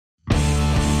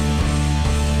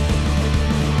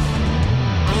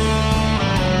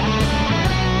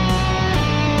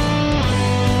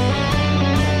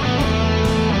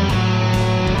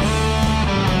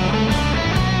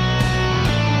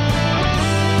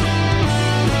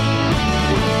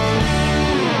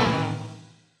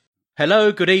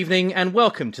Hello, good evening, and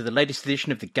welcome to the latest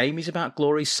edition of the Game is About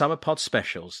Glory's Summer Pod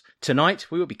Specials. Tonight,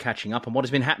 we will be catching up on what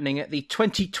has been happening at the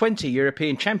 2020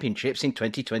 European Championships in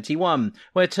 2021,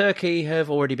 where Turkey have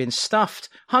already been stuffed,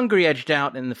 Hungary edged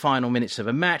out in the final minutes of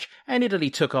a match, and Italy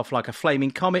took off like a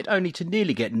flaming comet, only to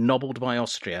nearly get nobbled by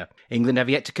Austria. England have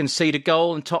yet to concede a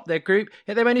goal and top their group,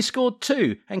 yet they've only scored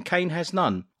 2, and Kane has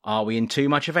none. Are we in too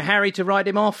much of a hurry to write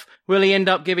him off? Will he end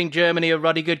up giving Germany a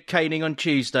ruddy good caning on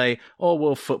Tuesday? Or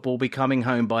will football be coming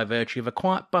home by virtue of a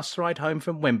quiet bus ride home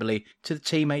from Wembley to the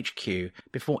team HQ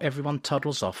before everyone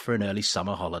toddles off for an early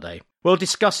summer holiday? We'll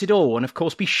discuss it all and of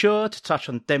course be sure to touch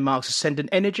on Denmark's ascendant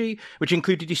energy, which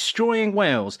included destroying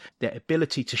Wales, their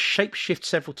ability to shapeshift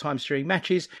several times during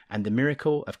matches, and the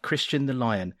miracle of Christian the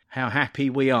Lion. How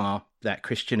happy we are that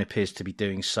Christian appears to be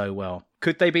doing so well.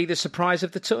 Could they be the surprise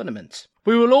of the tournament?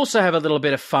 We will also have a little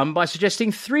bit of fun by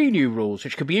suggesting 3 new rules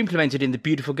which could be implemented in the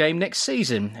beautiful game next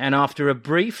season. And after a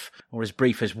brief, or as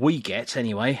brief as we get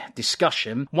anyway,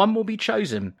 discussion, one will be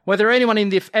chosen. Whether anyone in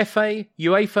the FA,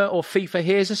 UEFA or FIFA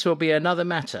hears us will be another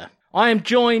matter. I am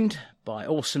joined by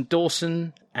Awesome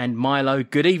Dawson and Milo.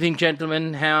 Good evening,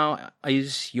 gentlemen. How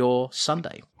is your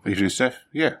Sunday? Evening, Steph.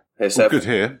 Yeah. Hey, Steph. Good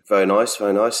here. Very nice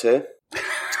here.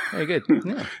 Very good.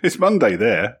 Yeah. It's Monday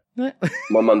there.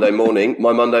 My Monday morning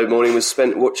was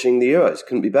spent watching the Euros.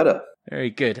 Couldn't be better. Very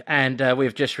good. And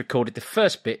we've just recorded the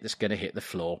first bit that's going to hit the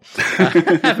floor,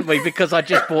 haven't we? Because I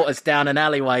just brought us down an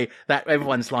alleyway that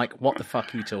everyone's like, what the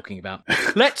fuck are you talking about?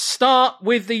 Let's start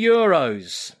with the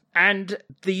Euros. And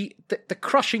the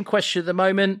crushing question at the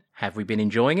moment, have we been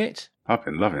enjoying it? I've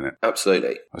been loving it.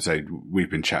 Absolutely. I say we've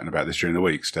been chatting about this during the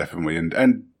week, Steph, haven't we?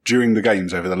 And during the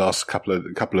games over the last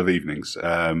couple of evenings.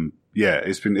 Yeah,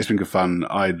 it's been good fun.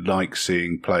 I like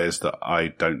seeing players that I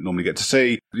don't normally get to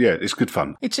see. Yeah, it's good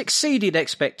fun. It's exceeded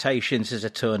expectations as a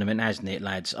tournament, hasn't it,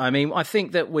 lads? I mean, I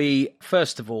think that we,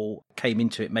 first of all, came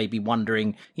into it maybe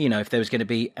wondering, if there was going to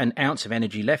be an ounce of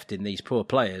energy left in these poor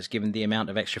players, given the amount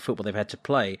of extra football they've had to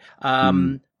play.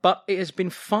 But it has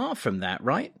been far from that,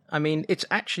 right? I mean, it's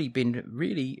actually been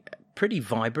really pretty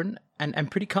vibrant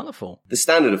and pretty colourful. The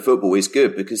standard of football is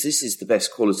good because this is the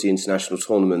best quality international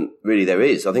tournament really there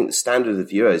is. I think the standard of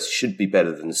the Euros should be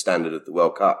better than the standard of the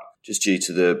World Cup, just due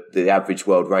to the average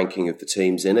world ranking of the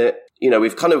teams in it.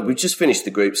 We've just finished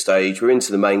the group stage. We're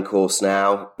into the main course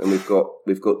now, and we've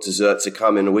got dessert to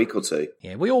come in a week or two.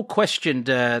 Yeah, we all questioned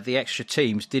the extra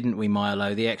teams, didn't we,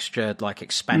 Milo? The extra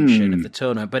expansion of the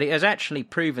tournament, but it has actually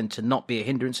proven to not be a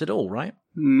hindrance at all, right?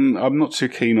 I'm not too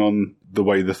keen on the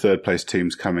way the third place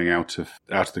teams coming out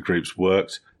of the groups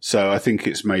worked. So I think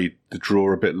it's made the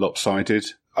draw a bit lopsided.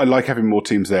 I like having more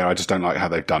teams there. I just don't like how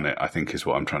they've done it, I think is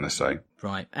what I'm trying to say.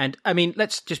 Right. And I mean,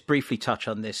 let's just briefly touch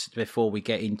on this before we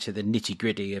get into the nitty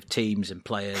gritty of teams and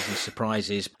players and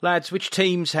surprises. Lads, which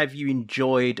teams have you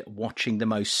enjoyed watching the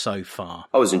most so far?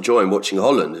 I was enjoying watching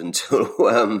Holland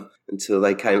until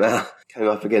they came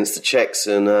up against the Czechs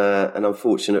and an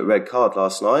unfortunate red card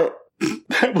last night.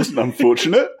 That wasn't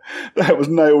unfortunate. That was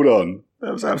nailed on.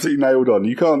 That was absolutely nailed on.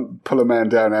 You can't pull a man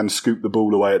down and scoop the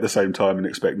ball away at the same time and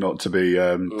expect not to be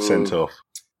sent off.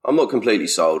 I'm not completely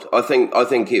sold. I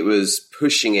think it was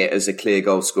pushing it as a clear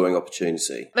goal scoring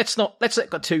opportunity. Let's not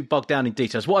get too bogged down in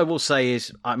details. What I will say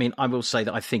is, I will say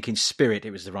that I think in spirit it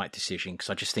was the right decision,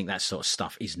 because I just think that sort of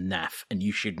stuff is naff, and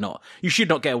you should not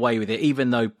get away with it,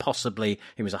 even though possibly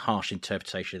it was a harsh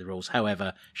interpretation of the rules.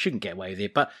 However, shouldn't get away with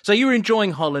it. But so you were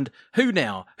enjoying Holland. Who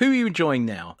now? Who are you enjoying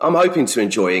now? I'm hoping to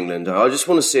enjoy England. I just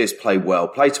want to see us play well,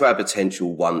 play to our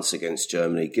potential once against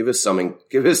Germany. Give us something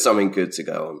good to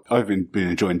go on. I've been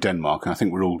enjoying Denmark, and I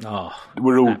think we're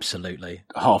all absolutely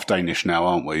half Danish now,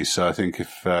 aren't we? So I think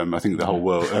I think the whole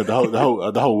world,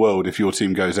 the whole world, if your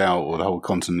team goes out, or the whole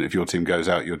continent, if your team goes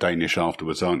out, you're Danish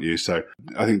afterwards, aren't you? So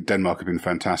I think Denmark have been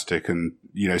fantastic, and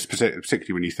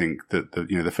particularly when you think that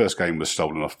the first game was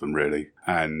stolen off them, really,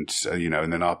 and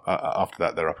and then after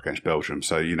that they're up against Belgium.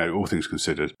 So all things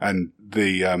considered, and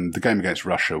the game against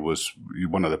Russia was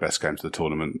one of the best games of the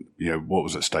tournament. What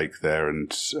was at stake there,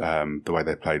 and the way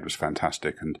they played was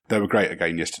fantastic, and they were great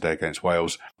again yesterday against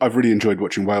Wales. I've really enjoyed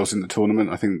watching Wales in the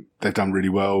tournament. I think they've done really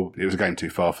well. It was a game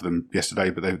too far for them yesterday,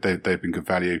 but they've been good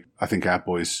value. I think our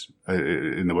boys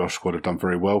in the Welsh squad have done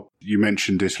very well. You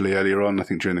mentioned Italy earlier on. I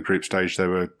think during the group stage they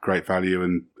were great value,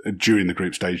 and during the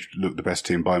group stage looked the best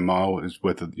team by a mile. Is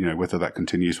whether that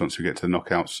continues once we get to the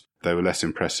knockouts. They were less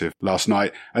impressive last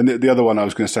night. And the other one I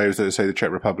was going to say was the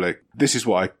Czech Republic. This is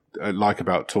what I like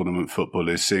about tournament football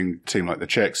is seeing a team like the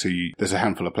Czechs, there's a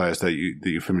handful of players that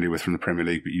you're familiar with from the Premier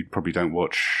League, but you probably don't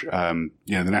watch, the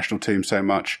national team so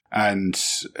much. And,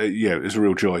 it was a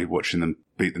real joy watching them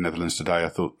beat the Netherlands today. I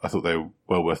thought they were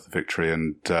well worth the victory,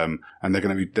 and they're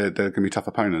going to be tough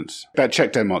opponents. That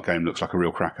Czech-Denmark game looks like a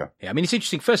real cracker. Yeah, I mean, it's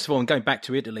interesting, first of all, and going back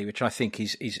to Italy, which I think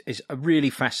is a really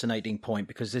fascinating point,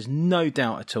 because there's no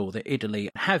doubt at all that Italy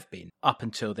have been, up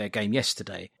until their game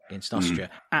yesterday against Austria,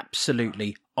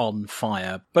 absolutely on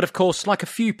fire. But of course, like a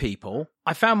few people,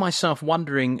 I found myself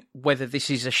wondering whether this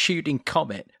is a shooting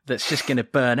comet that's just going to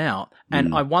burn out.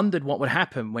 And I wondered what would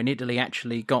happen when Italy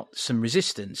actually got some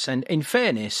resistance. And in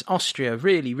fairness, Austria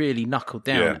really, really knuckled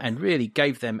down and really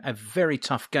gave them a very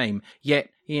tough game. Yet,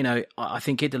 I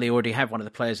think Italy already have one of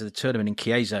the players of the tournament in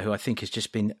Chiesa, who I think has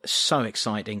just been so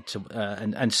exciting to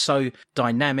and so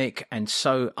dynamic and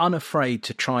so unafraid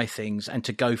to try things and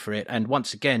to go for it. And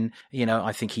once again,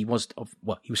 I think he was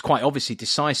quite obviously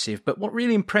decisive. But what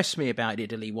really impressed me about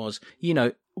Italy was,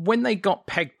 when they got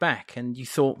pegged back and you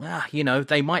thought,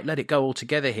 they might let it go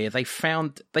altogether here, they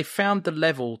found the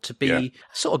level to be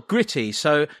sort of gritty.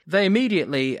 So they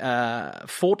immediately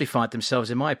fortified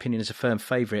themselves, in my opinion, as a firm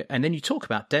favourite. And then you talk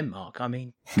about Denmark. I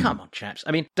mean, come on, chaps.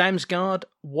 I mean, Damsgaard,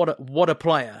 what a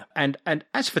player. And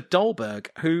as for Dolberg,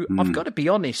 who I've got to be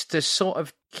honest,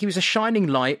 he was a shining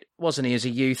light, wasn't he, as a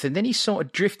youth? And then he sort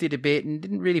of drifted a bit and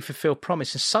didn't really fulfill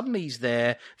promise. And suddenly he's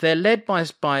there. They're led by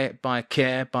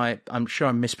Kjær, I'm sure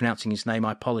I'm mispronouncing his name.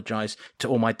 I apologise to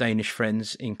all my Danish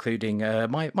friends, including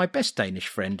my best Danish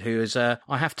friend, who has, I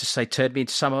have to say, turned me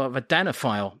into somewhat of a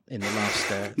Danophile in the last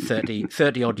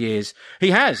 30 odd years.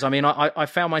 He has. I mean, I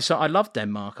found myself, I love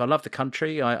Denmark. I love the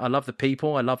country. I love the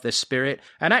people. I love their spirit.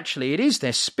 And actually, it is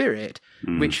their spirit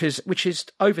which has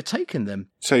overtaken them.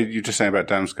 So you're just saying about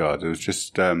Damsgaard, it was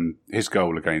just his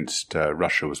goal against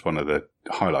Russia was one of the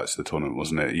highlights of the tournament,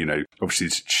 wasn't it? Obviously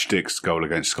Stick's goal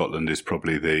against Scotland is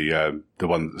probably the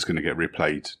one that's going to get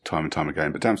replayed time and time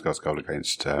again. But Damsgaard's goal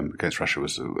against Russia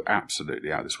was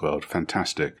absolutely out of this world.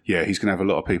 Fantastic. Yeah, he's going to have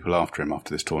a lot of people after him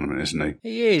after this tournament, isn't he?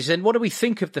 He is. And what do we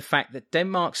think of the fact that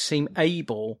Denmark seem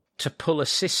able to pull a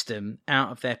system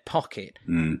out of their pocket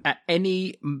at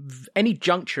any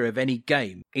juncture of any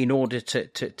game in order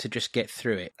to just get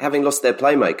through it? Having lost their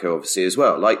playmaker, obviously, as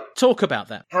well. Talk about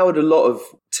that. How would a lot of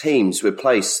teams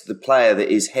replace the player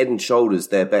that is head and shoulders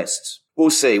their best?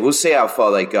 We'll see. We'll see how far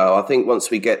they go. I think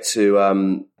once we get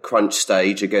to crunch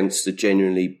stage against a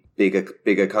genuinely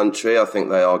bigger country, I think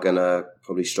they are going to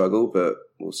probably struggle, but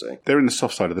we'll see. They're in the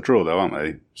soft side of the draw, though, aren't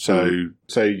they?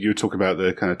 So you talk about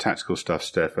the kind of tactical stuff,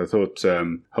 Steph. I thought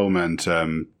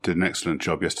Holmand did an excellent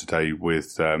job yesterday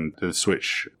with the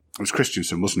switch. It was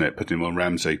Christensen, wasn't it? Putting him on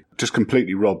Ramsey. Just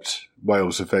completely robbed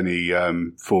Wales of any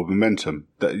forward momentum.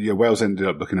 Wales ended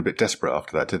up looking a bit desperate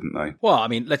after that, didn't they? Well, I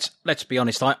mean, let's be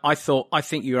honest. I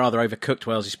think you rather overcooked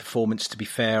Wales's performance, to be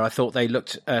fair. I thought they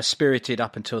looked spirited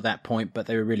up until that point, but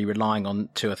they were really relying on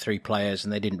 2 or 3 players,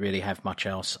 and they didn't really have much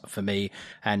else for me.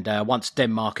 And once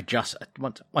Denmark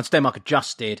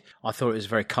adjusted, I thought it was a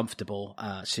very comfortable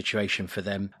situation for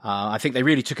them. I think they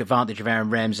really took advantage of Aaron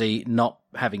Ramsey not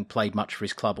having played much for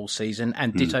his club all season,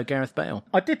 and ditto Gareth Bale.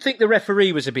 I did think the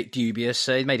referee was a bit dubious.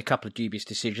 He made a couple of dubious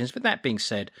decisions, but that being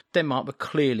said, Denmark were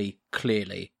clearly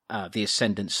the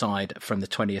ascendant side from the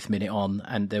 20th minute on,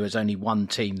 and there was only one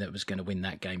team that was going to win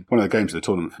that game. One of the games of the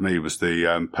tournament for me was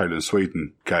the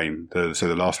Poland-Sweden game.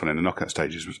 The last one in the knockout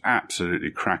stages was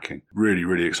absolutely cracking. Really,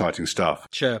 really exciting stuff.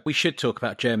 Sure. We should talk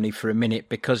about Germany for a minute,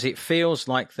 because it feels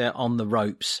like they're on the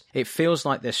ropes. It feels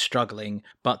like they're struggling,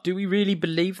 but do we really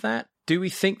believe that? Do we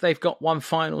think they've got one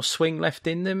final swing left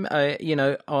in them,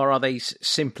 or are they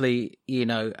simply,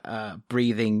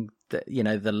 breathing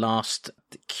the last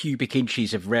cubic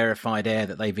inches of rarefied air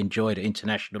that they've enjoyed at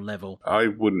international level? I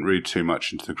wouldn't read too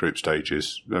much into the group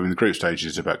stages. I mean, the group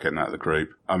stages is about getting out of the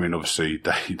group. I mean, obviously,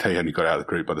 they only got out of the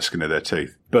group by the skin of their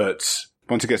teeth. But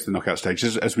once it gets to the knockout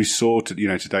stages, as we saw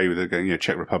today with the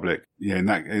Czech Republic, in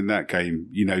that game,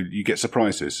 you get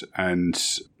surprises and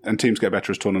teams get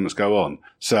better as tournaments go on.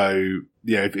 So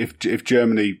if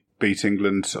Germany beat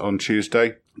England on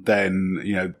Tuesday,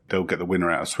 then they'll get the winner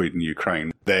out of Sweden,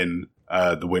 Ukraine, then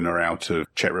the winner out of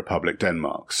Czech Republic,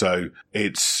 Denmark. So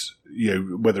it's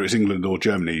whether it's England or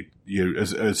Germany,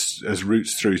 as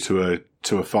routes through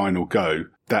to a final go,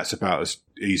 that's about as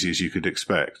easy as you could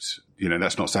expect.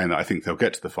 That's not saying that I think they'll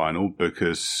get to the final,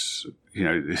 because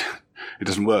it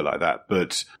doesn't work like that.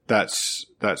 But that's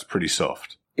pretty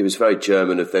soft. It was very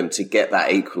German of them to get that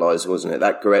equaliser, wasn't it?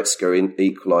 That Goretzka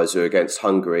equaliser against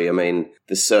Hungary. I mean,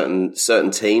 there's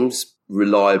certain teams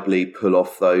reliably pull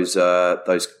off those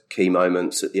key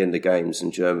moments at the end of games,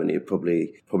 and Germany have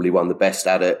probably won the best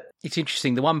at it. It's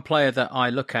interesting. The one player that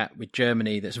I look at with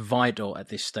Germany that's vital at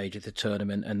this stage of the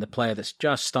tournament, and the player that's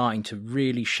just starting to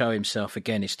really show himself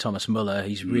again, is Thomas Müller.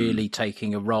 He's really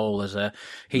taking a role as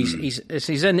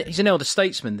he's an elder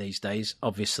statesman these days,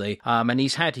 obviously, and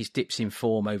he's had his dips in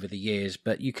form over the years,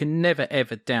 but you can never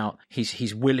ever doubt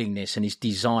his willingness and his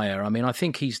desire. I mean, I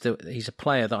think he's a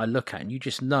player that I look at, and you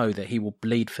just know that he will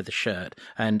bleed for the shirt.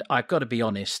 And I've got to be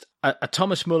honest. A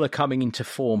Thomas Müller coming into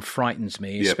form frightens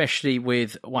me, especially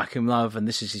with Joachim Löw, and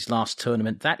this is his last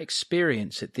tournament. That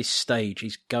experience at this stage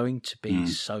is going to be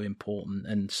so important.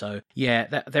 And so,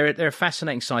 yeah, they're a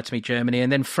fascinating side to me, Germany.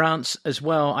 And then France as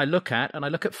well, I look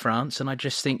at France, and I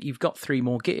just think you've got three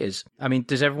more gears. I mean,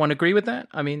 does everyone agree with that?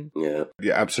 I mean... Yeah,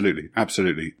 absolutely.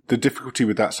 Absolutely. The difficulty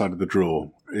with that side of the draw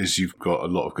is you've got a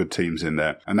lot of good teams in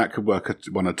there, and that could work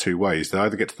one or two ways. They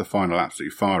either get to the final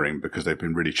absolutely firing because they've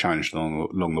been really challenged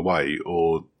along the way,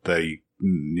 or they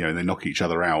knock each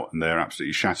other out and they're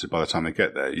absolutely shattered by the time they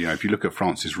get there. If you look at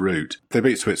France's route, if they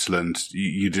beat Switzerland,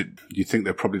 you think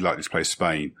they're probably likely to play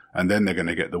Spain, and then they're going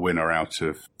to get the winner out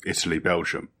of Italy,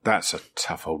 Belgium. That's a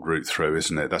tough old route through,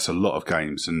 isn't it? That's a lot of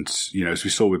games. And, as we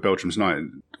saw with Belgium tonight,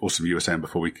 also you were saying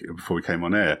before we came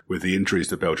on air, with the injuries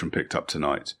that Belgium picked up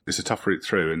tonight, it's a tough route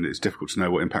through, and it's difficult to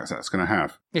know what impact that's going to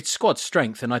have. It's squad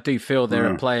strength, and I do feel there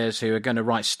are players who are going to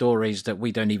write stories that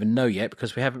we don't even know yet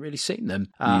because we haven't really seen them.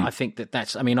 I think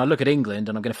I look at England,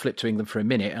 and I'm going to flip to England for a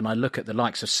minute, and I look at the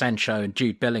likes of Sancho and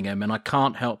Jude Bellingham, and I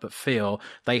can't help but feel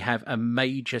they have a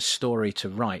major story to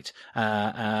write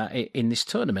in this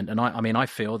tournament. And I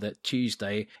feel that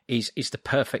Tuesday is the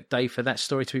perfect day for that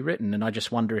story to be written. And I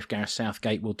just wonder if Gareth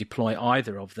Southgate will deploy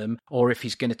either of them, or if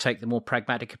he's going to take the more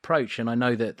pragmatic approach. And I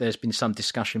know that there's been some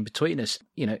discussion between us,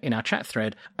 in our chat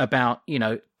thread about,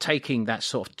 taking that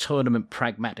sort of tournament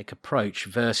pragmatic approach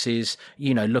versus,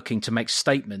 looking to make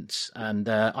statements. And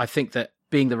I think that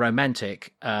being the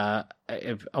romantic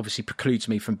obviously precludes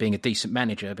me from being a decent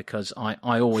manager, because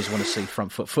I always want to see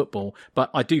front foot football. But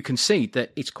I do concede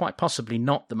that it's quite possibly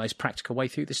not the most practical way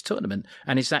through this tournament.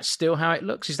 And is that still how it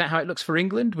looks? Is that how it looks for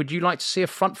England? Would you like to see a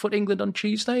front foot England on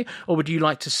Tuesday? Or would you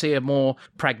like to see a more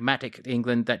pragmatic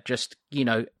England that just,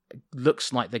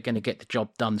 looks like they're going to get the job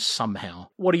done somehow?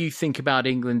 What do you think about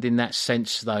England in that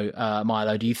sense, though,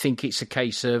 Milo? Do you think it's a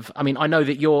case of... I know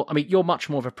that you're much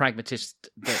more of a pragmatist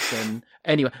than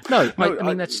anyway. No,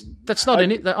 that's not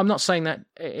in it. I'm not saying that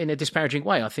in a disparaging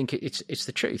way. I think it's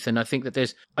the truth, and I think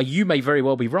that you may very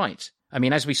well be right.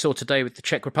 As we saw today with the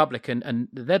Czech Republic and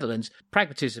the Netherlands,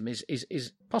 pragmatism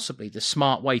is possibly the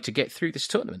smart way to get through this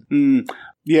tournament.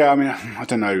 Yeah, I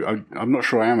don't know. I'm not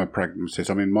sure I am a pragmatist.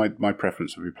 My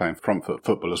preference would be playing front foot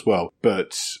football as well,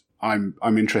 but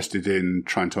I'm interested in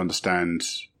trying to understand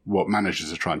what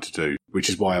managers are trying to do, which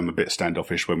is why I'm a bit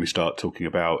standoffish when we start talking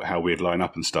about how we'd line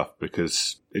up and stuff,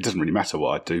 because it doesn't really matter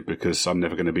what I do, because I'm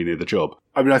never going to be near the job.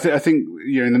 I think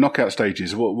in the knockout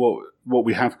stages, what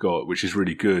we have got, which is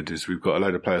really good, is we've got a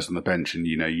load of players on the bench, and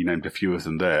you named a few of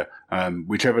them there.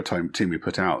 Whichever team we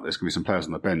put out, there's going to be some players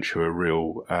on the bench who are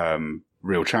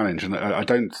real challenge, and I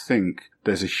don't think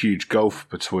there's a huge gulf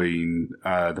between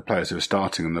the players who are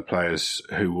starting and the players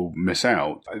who will miss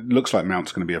out. It looks like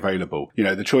Mount's going to be available.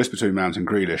 The choice between Mount and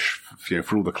Grealish,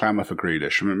 for all the clamour for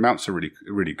Grealish, Mount's a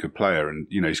really good player, and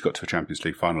he's got to a Champions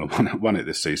League final and won it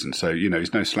this season, so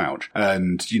he's no slouch.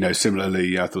 And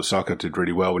similarly, I thought Saka did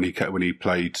really well when he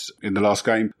played in the last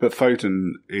game. But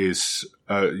Foden is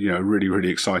really, really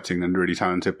exciting and really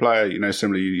talented player.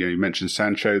 Similarly, you mentioned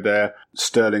Sancho there,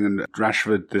 Sterling and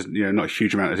Rashford. There's not a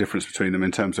huge amount of difference between them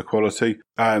in terms of quality.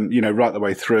 Right the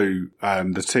way through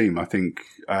the team, I think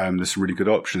there's some really good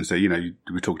options there.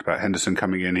 We talked about Henderson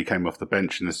coming in; he came off the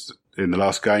bench in the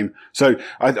last game. So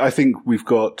I think we've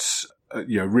got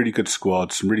really good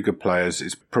squad, some really good players.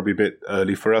 It's probably a bit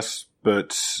early for us,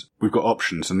 but we've got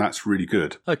options, and that's really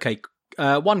good. Okay.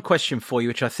 One question for you,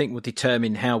 which I think will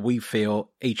determine how we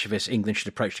feel each of us, England, should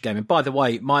approach the game. And by the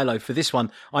way, Milo, for this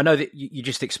one, I know that you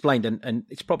just explained, and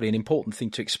it's probably an important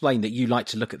thing to explain, that you like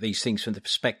to look at these things from the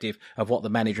perspective of what the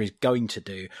manager is going to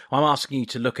do. I'm asking you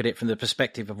to look at it from the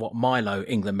perspective of what Milo,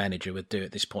 England manager, would do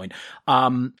at this point.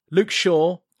 Luke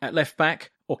Shaw at left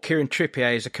back, or Kieran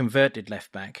Trippier as a converted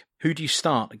left back? Who do you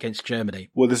start against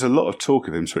Germany? Well, there's a lot of talk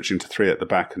of him switching to three at the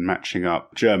back and matching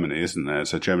up Germany, isn't there?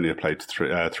 So Germany have played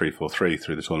 3-4-3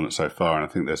 through the tournament so far, and I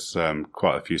think there's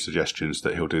quite a few suggestions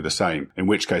that he'll do the same, in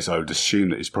which case I would assume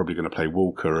that he's probably going to play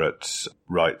Walker at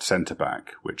right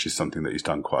centre-back, which is something that he's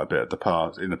done quite a bit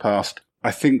in the past.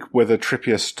 I think whether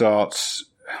Trippier starts...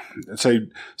 So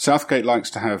Southgate likes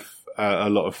to have a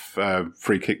lot of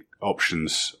free kick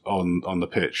options on the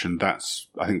pitch, and that's,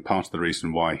 I think, part of the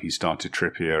reason why he started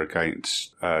Trippier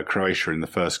against Croatia in the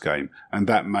first game. And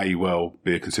that may well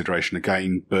be a consideration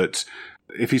again, but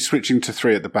if he's switching to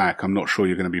 3 at the back, I'm not sure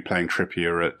you're going to be playing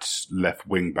Trippier at left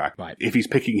wing back. Right. If he's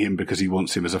picking him because he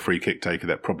wants him as a free kick taker,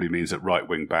 that probably means at right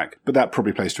wing back. But that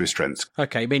probably plays to his strengths.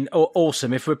 Okay, I mean,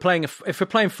 awesome. If we're playing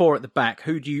 4 at the back,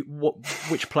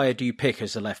 which player do you pick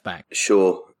as the left back?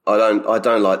 Sure. I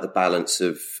don't like the balance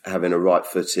of having a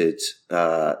right-footed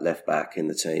left back in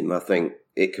the team. I think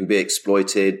it can be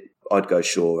exploited. I'd go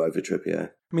Shaw over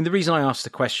Trippier. I mean, the reason I asked the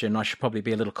question, I should probably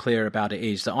be a little clearer about it,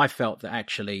 is that I felt that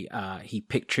actually he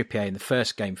picked Trippier in the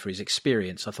first game for his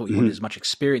experience. I thought he wanted as much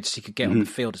experience as he could get on the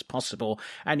field as possible.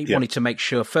 And he wanted to make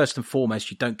sure, first and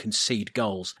foremost, you don't concede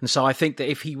goals. And so I think that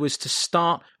if he was to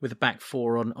start with a back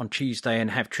 4 on Tuesday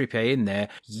and have Trippier in there,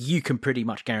 you can pretty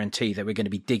much guarantee that we're going to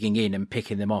be digging in and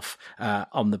picking them off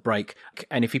on the break.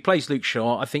 And if he plays Luke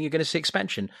Shaw, I think you're going to see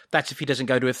expansion. That's if he doesn't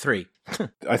go to a 3.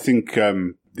 I think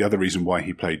the other reason why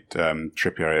he played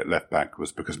Trippier at left back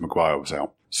was because Maguire was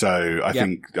out. So I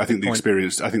think the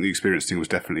experience thing was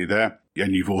definitely there.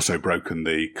 And you've also broken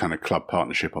the kind of club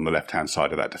partnership on the left-hand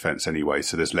side of that defence anyway.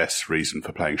 So there's less reason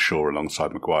for playing Shaw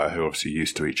alongside Maguire, who are obviously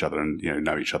used to each other and,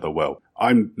 know each other well.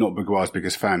 I'm not Maguire's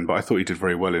biggest fan, but I thought he did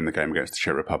very well in the game against the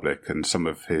Czech Republic, and some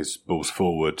of his balls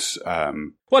forwards.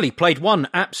 Well, he played one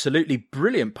absolutely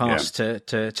brilliant pass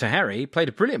to Harry. He played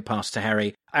a brilliant pass to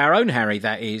Harry. Our own Harry,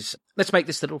 that is. Let's make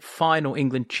this little final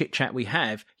England chit-chat we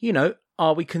have.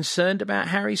 Are we concerned about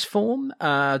Harry's form?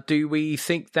 Do we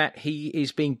think that he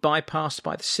is being bypassed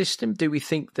by the system? Do we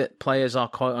think that players are,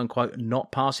 quote unquote,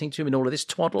 not passing to him in all of this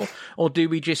twaddle? Or do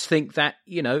we just think that,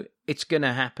 it's going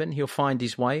to happen, he'll find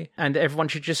his way, and everyone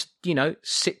should just,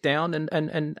 sit down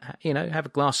and have a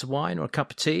glass of wine or a cup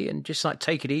of tea and just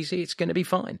take it easy? It's going to be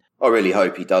fine. I really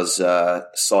hope he does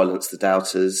silence the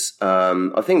doubters.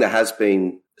 I think there has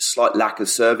been slight lack of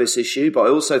service issue, but I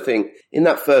also think in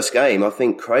that first game, I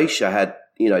think Croatia had,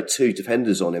 2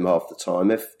 defenders on him half the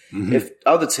time. If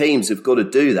other teams have got to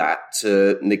do that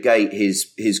to negate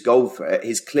his goal threat,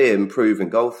 his clear and proven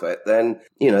goal threat, then,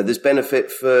 there's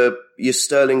benefit for your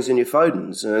Sterlings and your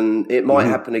Fodens, and it might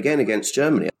happen again against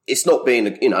Germany. It's not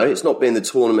been, it's not been the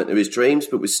tournament of his dreams,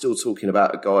 but we're still talking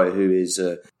about a guy who is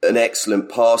an excellent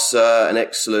passer, an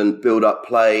excellent build-up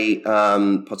play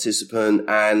participant,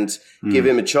 and give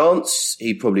him a chance,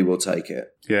 he probably will take it.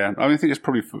 Yeah, I think it's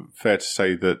probably fair to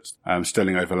say that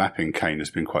Sterling overlapping Kane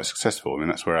has been quite successful. I mean,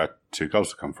 that's where our 2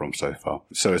 goals have come from so far.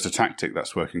 So as a tactic,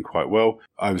 that's working quite well.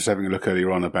 I was having a look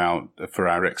earlier on about, for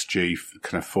our XG,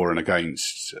 kind of for and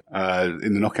against,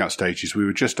 in the knockout stages, we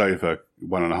were just over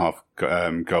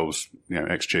 1.5 goals,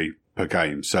 XG per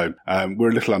game. So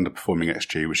we're a little underperforming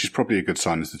XG, which is probably a good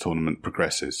sign as the tournament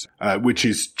progresses, which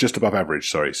is just above average,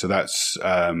 sorry. So that's,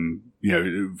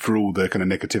 for all the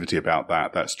kind of negativity about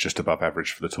that, that's just above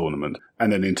average for the tournament.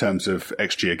 And then in terms of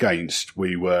XG against,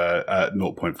 we were at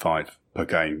 0.5 per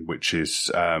game, which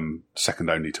is second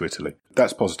only to Italy.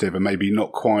 That's positive, and maybe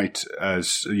not quite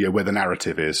as where the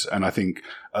narrative is. And I think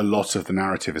a lot of the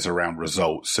narrative is around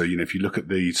results. So, if you look at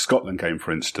the Scotland game,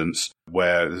 for instance,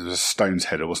 where there was a Stones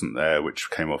header, wasn't there,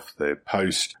 which came off the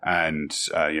post, and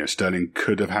Sterling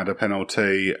could have had a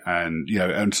penalty, and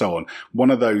and so on.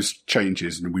 One of those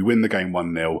changes, and we win the game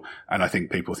 1-0, and I think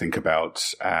people think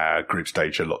about group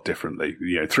stage a lot differently.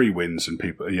 3 wins, and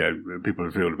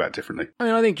people feel about differently. I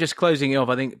mean, I think just closing it off,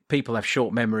 I think people have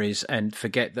short memories and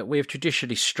forget that we have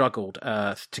traditionally struggled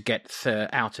to get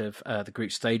out of the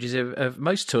group stages of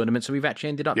most tournaments, and we've actually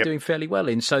ended up doing fairly well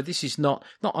in. So this is not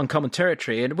uncommon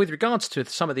territory. And with regards to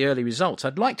some of the early results,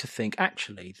 I'd like to think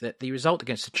actually that the result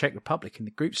against the Czech Republic in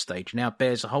the group stage now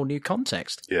bears a whole new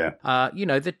context. Yeah.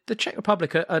 The Czech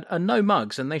Republic are no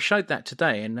mugs, and they showed that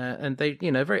today. And they,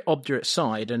 very obdurate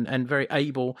side and very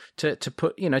able to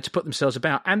put themselves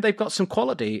about. And they've got some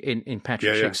quality in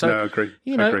Patrick Schick. So, I agree.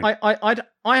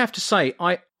 I have to say,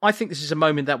 I think this is a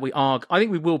moment that I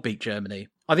think we will beat Germany.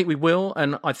 I think we will,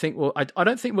 and I think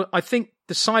I think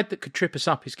the side that could trip us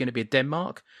up is going to be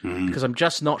Denmark, because I'm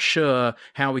just not sure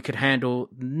how we could handle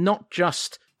not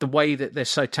just the way that they're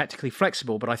so tactically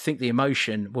flexible, but I think the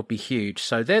emotion would be huge.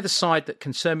 So they're the side that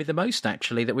concern me the most,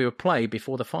 actually, that we would play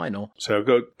before the final. So I've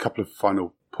got a couple of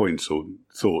final points or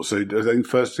thoughts. So I think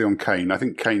firstly on Kane, I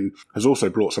think Kane has also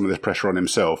brought some of this pressure on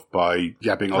himself by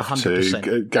yabbing off 100%.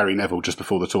 To Gary Neville just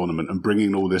before the tournament and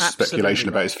bringing all this speculation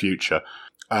about his future.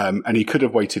 And he could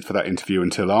have waited for that interview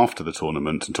until after the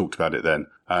tournament and talked about it then.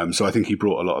 So I think he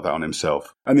brought a lot of that on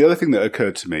himself. And the other thing that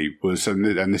occurred to me was,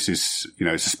 and this is,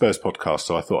 it's a Spurs podcast,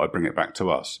 so I thought I'd bring it back to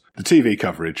us. The TV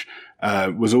coverage,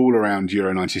 was all around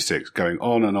Euro 96, going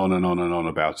on and on and on and on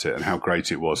about it and how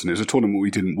great it was. And it was a tournament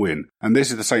we didn't win. And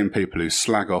these are the same people who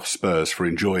slag off Spurs for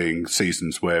enjoying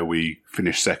seasons where we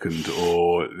finished second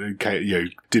or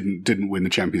didn't win the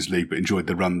Champions League but enjoyed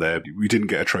the run there. We didn't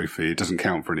get a trophy. It doesn't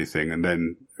count for anything. And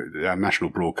then our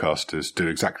national broadcasters do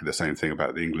exactly the same thing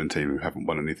about the England team who haven't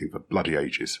won anything for bloody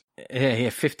ages. Yeah,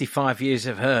 55 years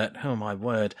of hurt. Oh, my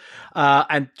word.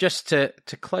 And just to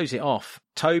close it off,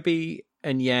 Toby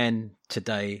and Jan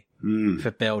today for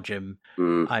Belgium.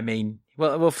 I mean,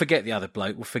 well, we'll forget the other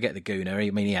bloke. We'll forget the Gooner. I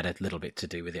mean, he had a little bit to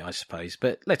do with it, I suppose.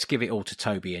 But let's give it all to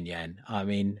Toby and Jan. I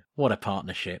mean, what a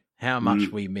partnership. How much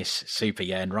we miss Super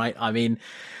Jan, right? I mean,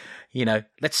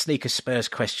 let's sneak a Spurs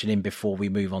question in before we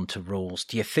move on to rules.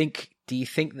 Do you think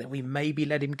that we maybe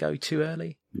let him go too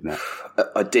early? No.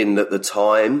 I didn't at the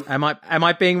time. Am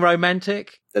I being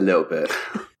romantic? A little bit.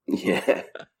 Yeah.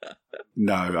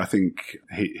 No, I think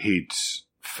he'd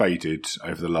faded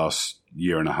over the last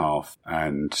year and a half,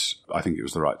 and I think it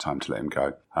was the right time to let him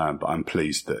go. But I'm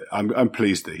pleased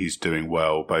that he's doing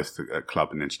well, both at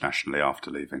club and internationally after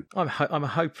leaving. I'm a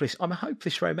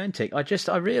hopeless romantic.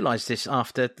 I realised this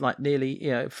after like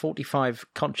nearly 45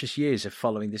 conscious years of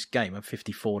following this game. I'm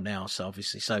 54 now, so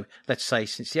let's say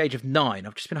since the age of 9,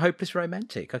 I've just been a hopeless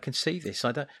romantic. I can see this.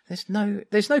 There's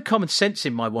no common sense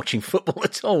in my watching football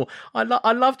at all.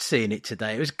 I loved seeing it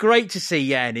today. It was great to see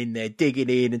Jan in there digging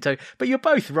in but you're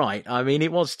both right. I mean,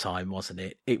 it was time, wasn't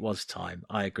it? It was time.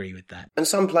 I agree with that. And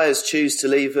some players choose to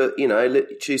leave at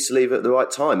the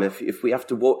right time. If we have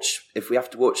to watch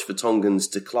Vertonghen's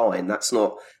decline, that's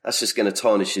just going to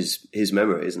tarnish his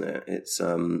memory, isn't it? It's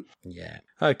yeah.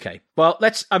 Okay. Well,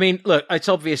 look, it's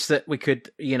obvious that we could,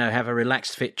 have a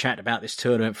relaxed fit chat about this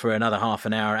tournament for another half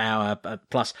an hour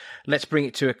plus. Let's bring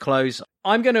it to a close.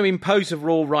 I'm going to impose a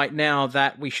rule right now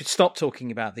that we should stop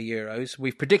talking about the Euros.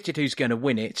 We've predicted who's going to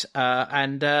win it.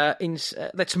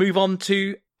 Let's move on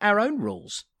to our own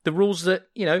rules. The rules that,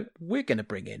 we're going to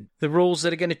bring in. The rules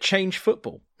that are going to change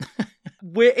football.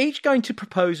 We're each going to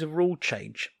propose a rule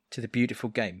change to the beautiful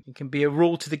game. It can be a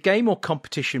rule to the game or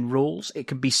competition rules. It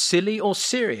can be silly or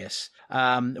serious.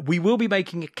 We will be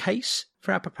making a case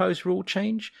for our proposed rule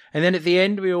change. And then at the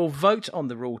end, we will vote on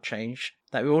the rule change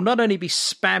that we will not only be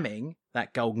spamming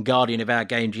that golden guardian of our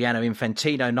game, Gianni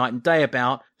Infantino, night and day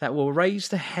about, that will raise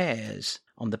the hairs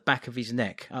on the back of his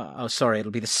neck.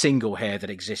 It'll be the single hair that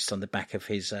exists on the back of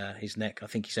his neck. I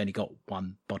think he's only got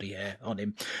one body hair on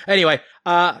him. Anyway,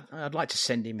 I'd like to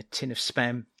send him a tin of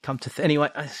spam. Anyway,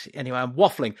 I'm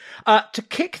waffling. To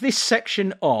kick this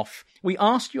section off, we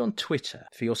asked you on Twitter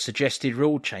for your suggested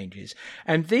rule changes,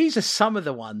 and these are some of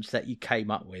the ones that you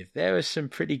came up with. There are some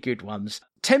pretty good ones.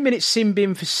 10-minute sin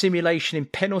bin for simulation in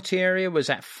penalty area was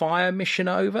at fire mission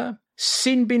over.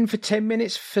 Sin bin for 10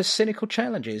 minutes for cynical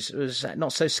challenges was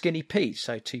Not So Skinny Pete,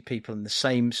 so two people in the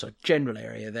same sort of general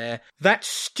area there. That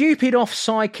stupid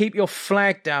offside keep your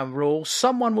flag down rule,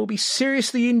 someone will be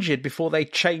seriously injured before they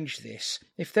change this.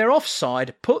 If they're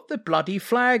offside, put the bloody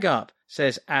flag up,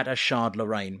 says Adashard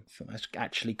Lorraine. That's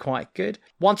actually quite good.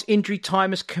 Once injury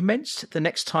time has commenced, the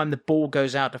next time the ball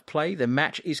goes out of play, the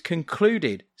match is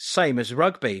concluded. Same as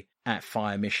rugby. At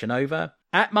fire mission over.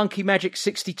 At Monkey Magic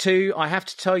 62, I have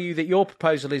to tell you that your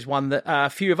proposal is one that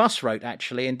a few of us wrote,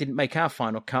 actually, and didn't make our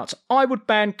final cuts. I would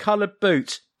ban coloured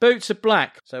boots. Boots are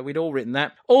black. So we'd all written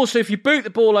that. Also, if you boot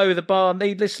the ball over the bar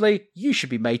needlessly, you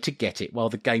should be made to get it while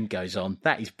the game goes on.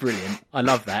 That is brilliant. I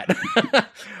love that.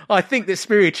 I think that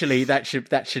spiritually that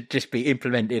should just be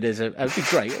implemented as it'd be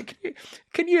great.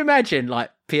 Can you imagine,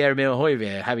 like, Pierre-Emile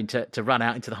Højbjerg having to run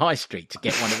out into the high street to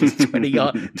get one of his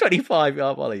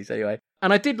 25-yard volleys anyway.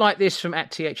 And I did like this from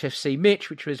at THFC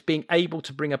Mitch, which was being able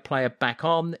to bring a player back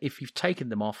on if you've taken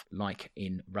them off, like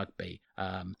in rugby.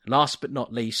 Last but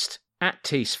not least, at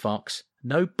Tees Fox,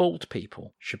 no bald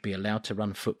people should be allowed to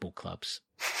run football clubs.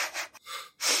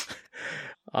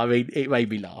 I mean, it made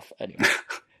me laugh anyway.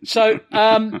 So,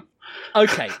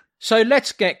 okay. So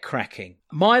let's get cracking.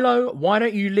 Milo, why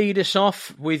don't you lead us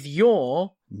off with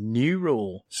your new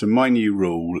rule? So my new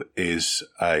rule is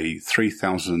a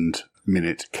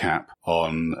 3,000-minute cap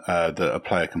on that a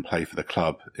player can play for the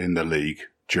club in the league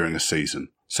during a season.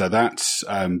 So that's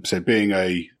being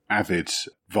a avid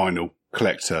vinyl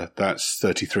collector, that's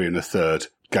 33 1/3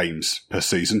 games per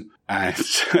season. And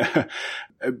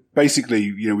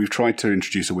basically, we've tried to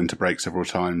introduce a winter break several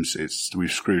times.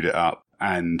 We've screwed it up.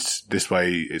 And this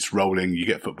way it's rolling. You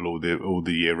get football all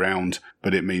the year round,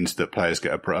 but it means that players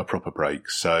get a proper break.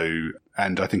 So,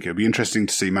 and I think it'll be interesting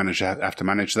to see managers have to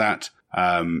manage that.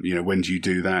 When do you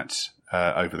do that?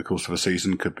 over the course of a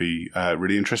season could be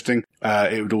really interesting.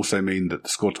 It would also mean that the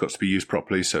squad's got to be used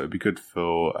properly, so it would be good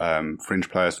for fringe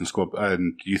players and squad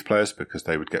and youth players because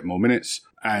they would get more minutes.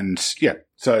 And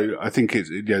so I think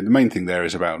the main thing there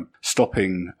is about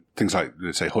stopping things like,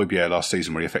 let's say, Højbjerg last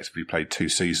season, where he effectively played 2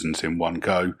 seasons in one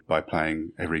go by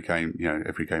playing every game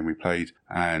we played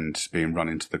and being run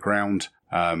into the ground.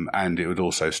 And it would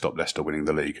also stop Leicester winning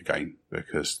the league again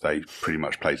because they pretty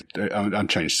much played an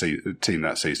unchanged team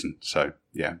that season. So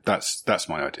yeah, that's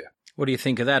my idea. What do you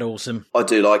think of that, Awesome? I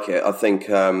do like it. I think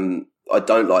I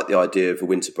don't like the idea of a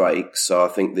winter break, so I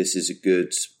think this is a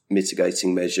good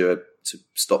mitigating measure to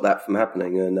stop that from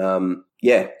happening. And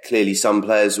clearly some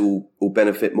players will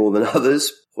benefit more than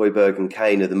others. Højbjerg and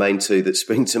Kane are the main two that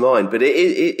spring to mind, but it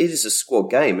is a squad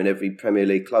game, and every Premier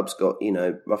League club's got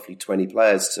roughly 20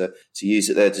 players to use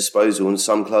at their disposal, and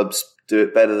some clubs do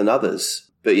it better than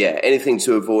others. But yeah, anything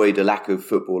to avoid a lack of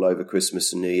football over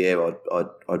Christmas and New Year,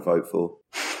 I'd vote for.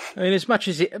 I mean, as much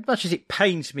as it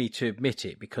pains me to admit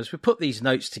it, because we put these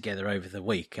notes together over the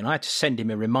week, and I had to send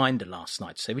him a reminder last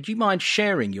night to say, would you mind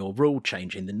sharing your rule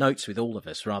change in the notes with all of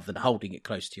us rather than holding it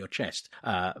close to your chest?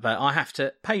 But I have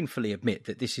to painfully admit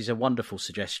that this is a wonderful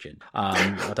suggestion.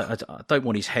 I don't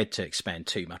want his head to expand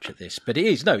too much at this, but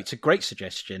it's a great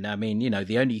suggestion. I mean,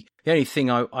 the only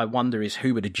thing I wonder is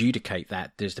who would adjudicate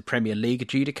that. Does the Premier League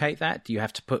adjudicate that? Do you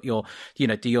have to put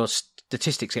do your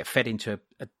statistics get fed into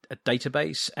a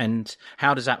database, and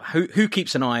how does that? Who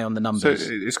keeps an eye on the numbers?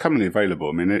 So it's commonly available.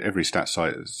 I mean, every stat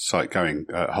site going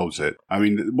holds it. I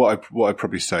mean, what I'd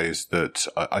probably say is that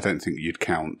I don't think you'd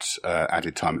count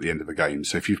added time at the end of a game.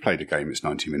 So if you've played a game, it's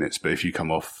 90 minutes. But if you come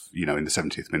off, in the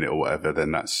 70th minute or whatever,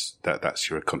 then that's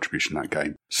your contribution to that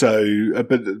game. So,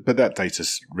 but that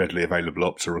data's readily available.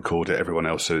 Opta record it. Everyone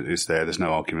else is there. There's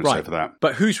no arguments over that.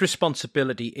 But whose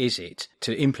responsibility is it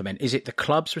to implement? Is it the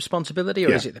club's responsibility,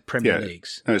 or is it the Premier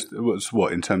League's? No, it's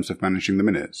what in terms of managing the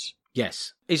minutes?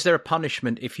 Yes. Is there a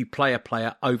punishment if you play a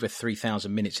player over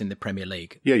 3,000 minutes in the Premier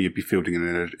League? Yeah, you'd be fielding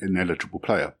an ineligible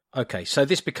player. Okay, so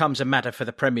this becomes a matter for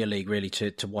the Premier League really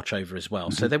to watch over as well.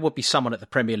 Mm-hmm. So there would be someone at the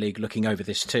Premier League looking over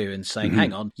this too and saying,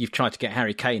 hang on, you've tried to get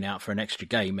Harry Kane out for an extra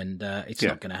game and it's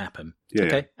not going to happen. Yeah,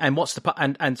 okay. Yeah. And what's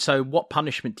and so what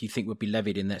punishment do you think would be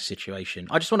levied in that situation?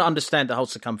 I just want to understand the whole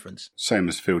circumference. Same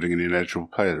as fielding an ineligible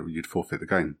player, you'd forfeit the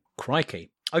game.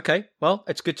 Crikey. Okay, well,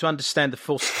 it's good to understand the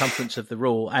full circumference of the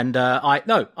rule, and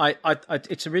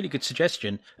it's a really good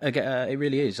suggestion. It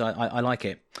really is. I like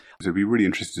it. It'd be really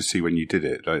interesting to see when you did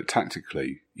it, like,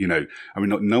 tactically. I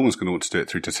mean, no one's going to want to do it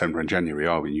through December and January,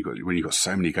 are we? When you've got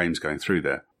so many games going through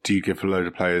there. Do you give a load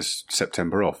of players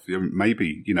September off?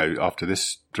 Maybe, after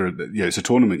this, it's a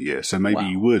tournament year, so maybe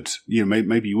you would,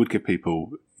 maybe you would give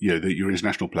people, that your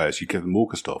international players, you give them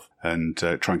August off and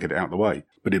try and get it out of the way.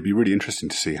 But it'd be really interesting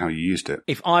to see how you used it.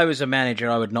 If I was a manager,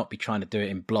 I would not be trying to do it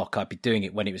in block. I'd be doing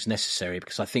it when it was necessary,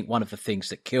 because I think one of the things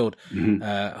that killed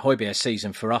Højbjerg's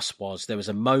season for us was there was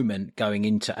a moment going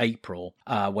into April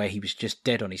where he was just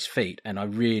dead on his feet. And I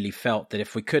really felt that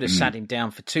if we could have sat him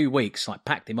down for 2 weeks, like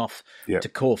packed him off to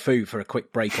Corfu for a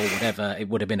quick break or whatever, it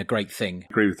would have been a great thing. I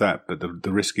agree with that. But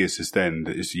the risk is then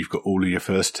that you've got all of your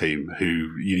first team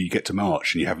who you get to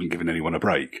March and you haven't given anyone a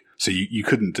break. So you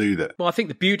couldn't do that. Well, I think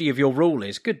the beauty of your rule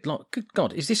is, good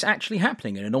God, is this actually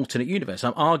happening in an alternate universe?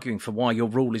 I'm arguing for why your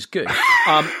rule is good.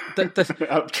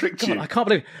 I've tricked you. I can't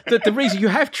believe the reason you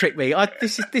have tricked me.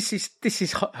 This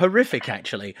is horrific,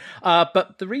 actually.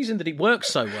 But the reason that it works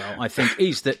so well, I think,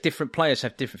 is that different players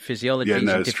have different physiologies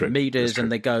and different meters,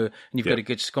 and they go, and you've got a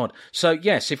good squad. So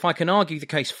yes, if I can argue the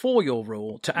case for your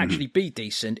rule to actually be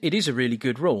decent, it is a really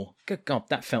good rule. Good God,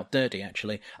 that felt dirty,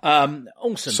 actually.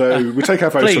 Awesome. So we take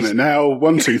our votes on it now.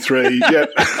 1, 2, 3.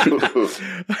 Yep.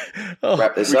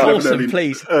 Wrap this up. Awesome,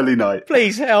 please. Early night.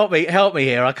 Please help me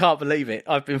here. I can't believe it.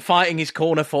 I've been fighting his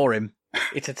corner for him.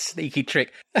 It's a sneaky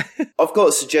trick. I've got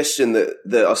a suggestion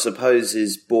that I suppose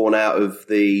is born out of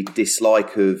the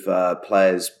dislike of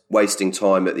players wasting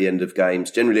time at the end of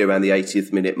games, generally around the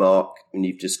 80th minute mark, when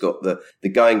you've just got the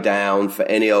going down for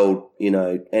any old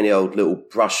little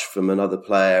brush from another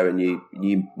player, and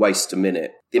you waste a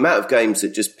minute. The amount of games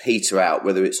that just peter out,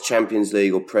 whether it's Champions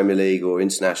League or Premier League or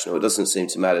international, it doesn't seem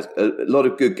to matter. A lot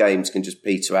of good games can just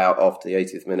peter out after the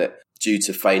 80th minute due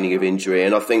to feigning of injury.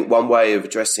 And I think one way of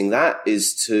addressing that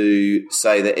is to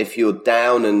say that if you're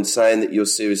down and saying that you're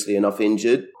seriously enough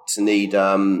injured to need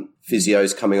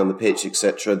physios coming on the pitch,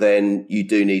 etc., then you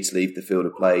do need to leave the field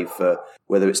of play for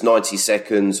whether it's 90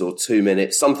 seconds or 2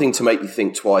 minutes, something to make you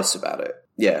think twice about it.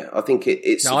 Yeah, I think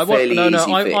it's a fairly easy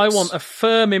fix. I want a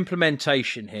firm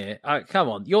implementation here. Come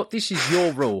on, this is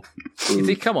your rule.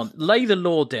 Come on, lay the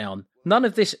law down. None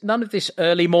of this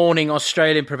early morning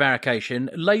Australian prevarication.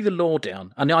 Lay the law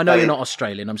down. And I know you're not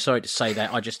Australian. I'm sorry to say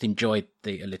that. I just enjoyed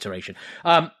the alliteration.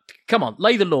 Come on,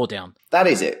 lay the law down. That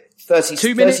is it.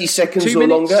 30 seconds or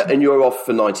longer, and you're off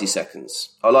for 90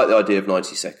 seconds. I like the idea of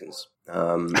 90 seconds.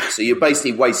 So you're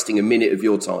basically wasting a minute of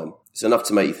your time. It's enough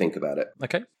to make you think about it.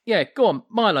 Okay. Yeah, go on.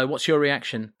 Milo, what's your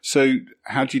reaction? So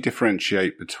how do you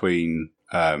differentiate between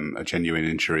a genuine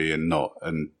injury and not?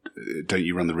 And don't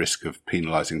you run the risk of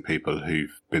penalising people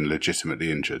who've been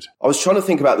legitimately injured? I was trying to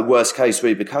think about the worst case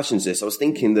repercussions of this. I was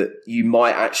thinking that you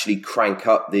might actually crank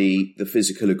up the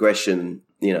physical aggression,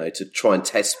 to try and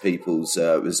test people's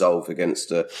resolve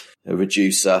against a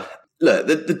reducer. Look,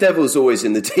 the devil's always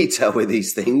in the detail with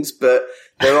these things, but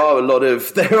there are a lot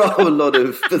of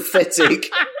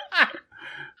pathetic.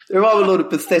 There are a lot of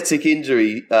pathetic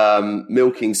injury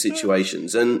milking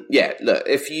situations, and yeah, look.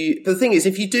 The thing is,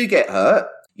 if you do get hurt,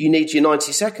 you need your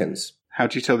 90 seconds. How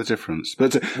do you tell the difference?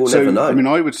 But we'll never know. I mean,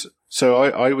 I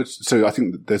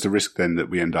think that there's a risk then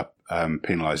that we end up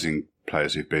penalising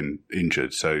players who've been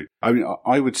injured. So I mean,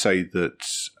 I would say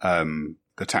that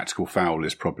the tactical foul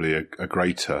is probably a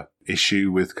greater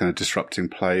issue with kind of disrupting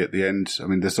play at the end. I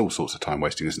mean, there's all sorts of time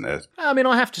wasting, isn't there? I mean,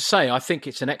 I have to say, I think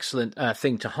it's an excellent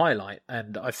thing to highlight,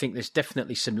 and I think there's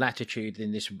definitely some latitude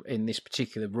in this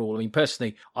particular rule. I mean,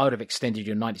 personally, I would have extended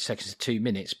your 90 seconds to 2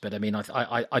 minutes, but I mean,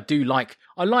 I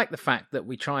like the fact that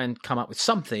we try and come up with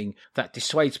something that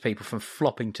dissuades people from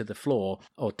flopping to the floor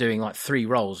or doing like 3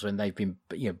 rolls when they've been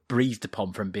breathed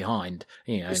upon from behind.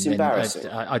 It's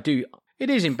embarrassing. It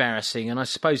is embarrassing, and I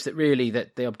suppose that really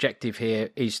that the objective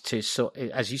here is to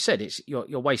as you said,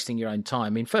 you're wasting your own time. I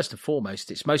mean, first and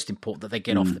foremost, it's most important that they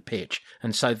get off the pitch,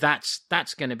 and so that's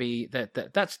going to be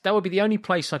that would be the only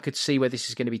place I could see where this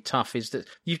is going to be tough, is that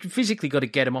you've physically got to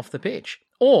get them off the pitch,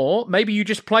 or maybe you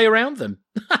just play around them.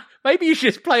 Maybe you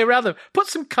should just play around them, put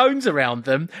some cones around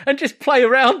them, and just play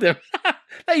around them.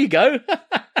 There you go.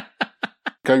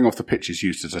 Going off the pitch is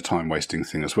used as a time-wasting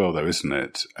thing as well, though, isn't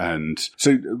it? And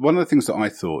so one of the things that I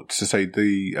thought, to say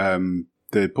the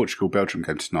Portugal-Belgium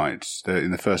game tonight, in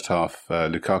the first half,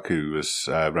 Lukaku was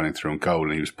running through on goal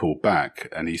and he was pulled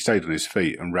back and he stayed on his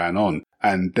feet and ran on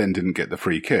and then didn't get the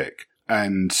free kick.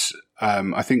 And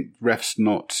I think refs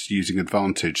not using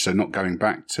advantage, so not going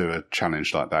back to a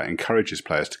challenge like that, encourages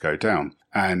players to go down.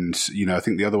 And, I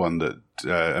think the other one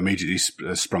that immediately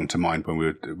sprung to mind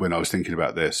when I was thinking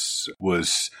about this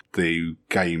was the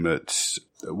game at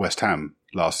West Ham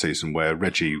last season where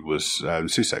Reggie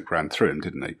Soucek ran through him,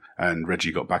 didn't he? And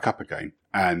Reggie got back up again.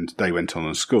 And they went on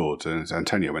and scored, and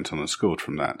Antonio went on and scored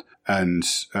from that. And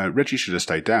Reggie should have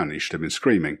stayed down. He should have been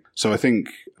screaming. So I think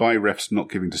by refs not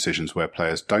giving decisions where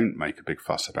players don't make a big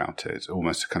fuss about it,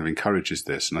 almost kind of encourages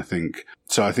this. And I think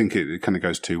it kind of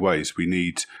goes 2 ways.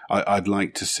 I'd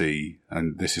like to see,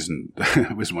 and this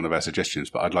wasn't one of our suggestions,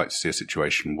 but I'd like to see a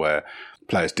situation where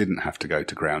players didn't have to go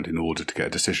to ground in order to get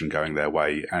a decision going their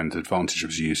way, and advantage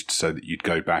was used so that you'd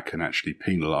go back and actually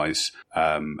penalise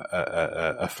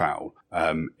a foul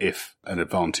if an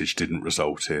advantage didn't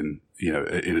result in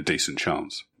a decent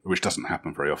chance, which doesn't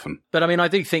happen very often. But I mean, I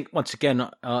do think once again,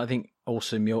 I think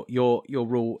Awesome, your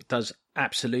rule does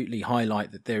absolutely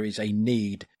highlight that there is a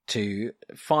need to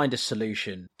find a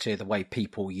solution to the way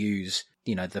people use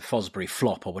the Fosbury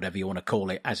flop or whatever you want to call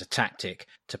it as a tactic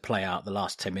to play out the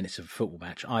last 10 minutes of a football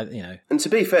match. And to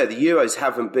be fair, the Euros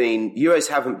haven't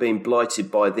been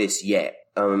blighted by this yet.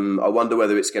 I wonder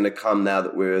whether it's going to come now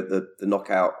that we're at the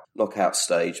knockout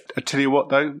stage. I tell you what,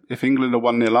 though, if England are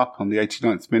 1-0 up on the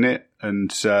 89th minute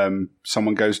and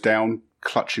someone goes down,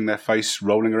 clutching their face,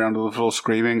 rolling around on the floor,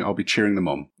 screaming, I'll be cheering them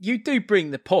on. You do bring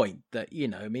the point that,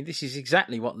 this is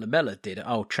exactly what Lamela did at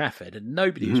Old Trafford, and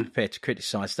nobody was prepared to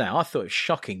criticise that. I thought it was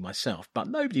shocking myself, but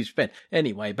nobody was prepared.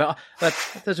 Anyway, but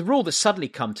there's a rule that's suddenly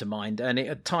come to mind, and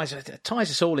it ties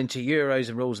us all into Euros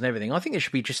and rules and everything. I think there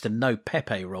should be just a no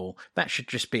Pepe rule. That should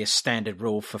just be a standard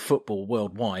rule for football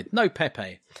worldwide. No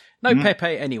Pepe. No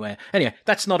Pepe anywhere. Anyway,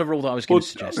 that's not a rule that I was going to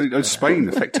suggest. Spain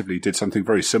effectively did something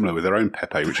very similar with their own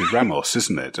Pepe, which is Ramos,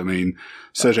 isn't it? I mean,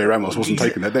 Sergio Ramos wasn't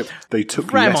taken there. They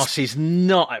took Ramos is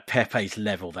not at Pepe's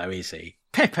level, though, is he?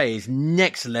 Pepe is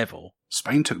next level.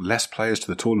 Spain took less players to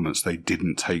the tournaments. They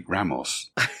didn't take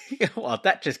Ramos. Well,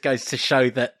 that just goes to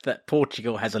show that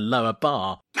Portugal has a lower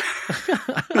bar.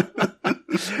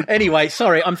 Anyway,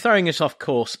 sorry, I'm throwing us off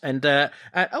course. And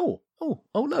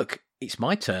look, it's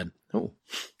my turn. Oh,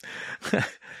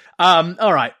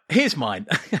 all right. Here's mine.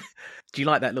 Do you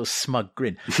like that little smug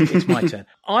grin? It's my turn.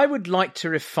 I would like to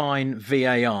refine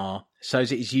VAR so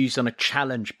as it is used on a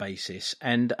challenge basis,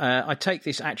 and I take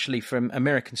this actually from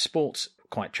American sports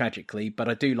quite tragically, but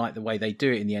I do like the way they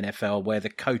do it in the NFL, where the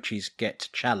coaches get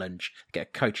a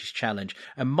coach's challenge.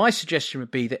 And my suggestion would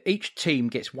be that each team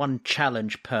gets one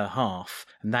challenge per half.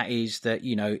 And that is that,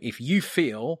 if you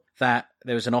feel that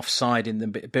there was an offside in the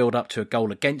build up to a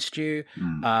goal against you,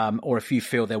 or if you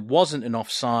feel there wasn't an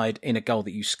offside in a goal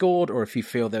that you scored, or if you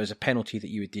feel there was a penalty that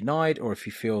you were denied, or if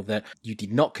you feel that you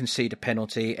did not concede a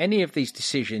penalty, any of these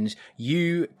decisions,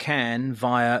 you can,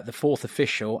 via the fourth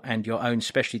official and your own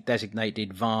specially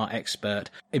designated VAR expert,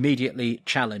 immediately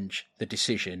challenge the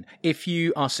decision. If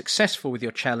you are successful with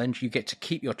your challenge, you get to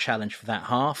keep your challenge for that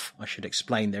half. I should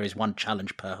explain there is one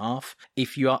challenge per half.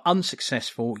 If you are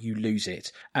unsuccessful, you lose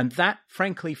it. And that,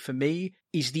 frankly, for me,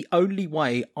 is the only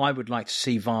way I would like to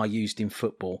see VAR used in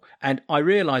football. And I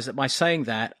realise that by saying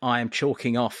that, I am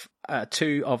chalking off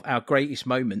two of our greatest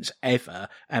moments ever,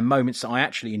 and moments that I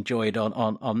actually enjoyed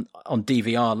on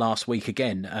DVR last week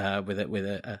again, with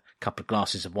a couple of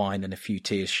glasses of wine and a few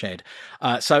tears shed.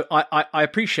 So I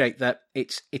appreciate that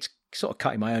it's sort of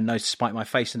cutting my own nose to spite my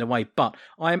face in a way, but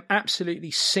I am absolutely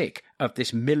sick of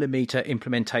this millimetre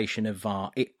implementation of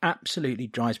VAR. It absolutely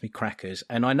drives me crackers,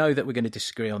 and I know that we're going to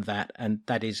disagree on that, and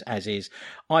that is as is.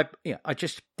 I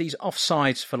just, these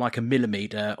offsides for like a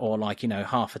millimetre or like,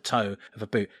 half a toe of a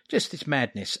boot, just it's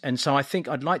madness. And so I think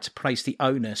I'd like to place the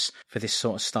onus for this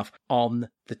sort of stuff on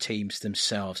the teams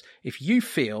themselves. If you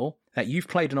feel that you've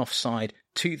played an offside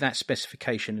to that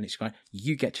specification and it's going,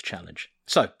 you get to challenge.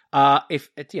 So,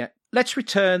 let's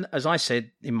return, as I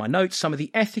said in my notes, some of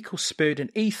the ethical spirit and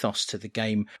ethos to the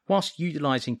game whilst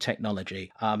utilising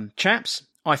technology. Chaps,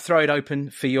 I throw it open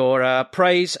for your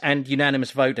praise and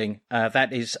unanimous voting.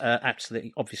 That is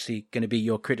absolutely, obviously, going to be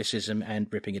your criticism and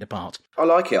ripping it apart. I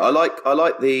like it. I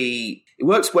like the... It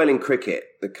works well in cricket,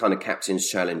 the kind of captain's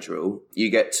challenge rule.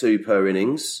 You get 2 per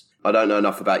innings. I don't know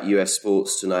enough about US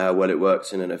sports to know how well it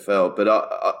works in NFL, but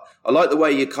I like the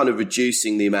way you're kind of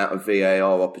reducing the amount of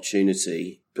VAR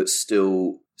opportunity, but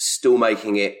still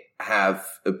making it have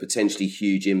a potentially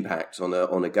huge impact on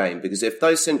a game. Because if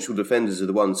those central defenders are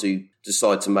the ones who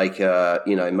decide to make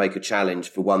a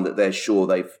challenge for one that they're sure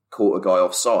they've caught a guy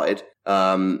offside,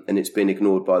 and it's been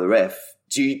ignored by the ref,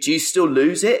 do you still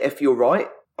lose it if you're right?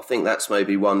 I think that's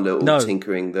maybe one little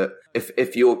tinkering that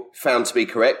if you're found to be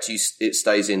correct, it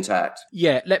stays intact.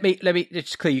 Yeah, let me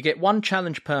it's clear. You get 1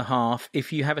 challenge per half.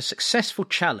 If you have a successful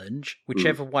challenge,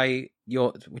 whichever way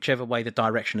the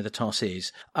direction of the toss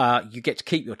is, you get to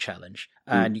keep your challenge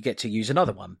and you get to use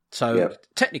another one. So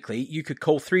technically, you could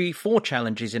call 3-4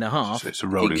 challenges in a half. So it's a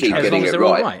rolling keep challenge. As long as they're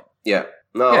all right. Yeah.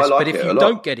 No, yes, I like but if you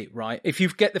don't get it right, if you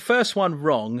get the first one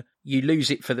wrong, you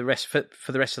lose it for the rest of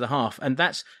the half, and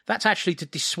that's actually to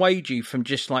dissuade you from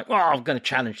just like, I'm going to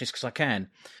challenge this because I can.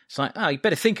 It's like, you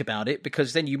better think about it,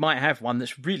 because then you might have one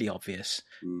that's really obvious.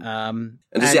 And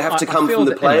does it have to come from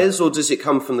the players, or does it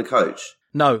come from the coach?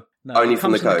 No, only it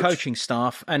from the comes from coach. the coaching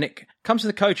staff, and it comes to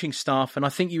the coaching staff. And I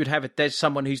think you would have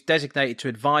someone who's designated to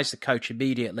advise the coach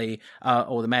immediately,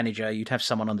 or the manager. You'd have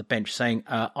someone on the bench saying,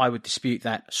 "I would dispute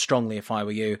that strongly if I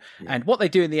were you." Yeah. And what they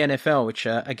do in the NFL, which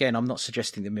again, I'm not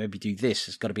suggesting that maybe do this.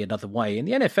 There's got to be another way. In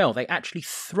the NFL, they actually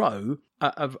throw.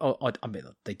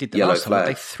 They did the yellow last flag. time.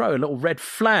 They throw a little red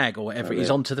flag or whatever it is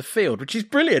onto the field, which is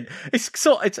brilliant.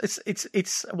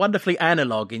 It's wonderfully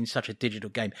analog in such a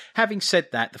digital game. Having said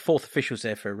that, the fourth official's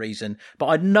there for a reason, but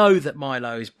I know that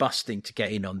Milo is busting to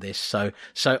get in on this. So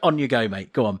on you go,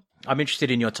 mate. Go on. I'm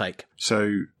interested in your take.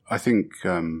 So I think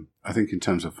in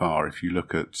terms of VAR, if you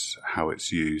look at how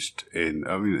it's used in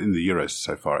the Euros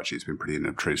so far, actually it's been pretty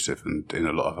unobtrusive, and in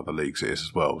a lot of other leagues it is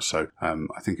as well. So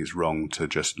I think it's wrong to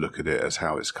just look at it as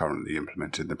how it's currently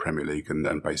implemented in the Premier League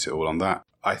and base it all on that.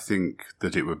 I think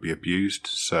that it would be abused,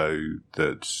 so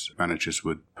that managers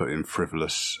would put in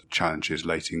frivolous challenges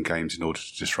late in games in order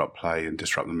to disrupt play and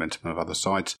disrupt the momentum of other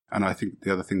sides. And I think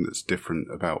the other thing that's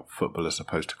different about football as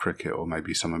opposed to cricket or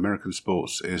maybe some American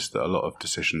sports is that a lot of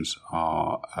decisions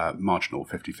are marginal,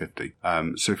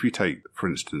 50-50. So if you take, for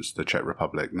instance, the Czech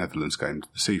Republic-Netherlands game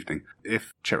this evening,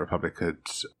 if Czech Republic had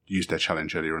used their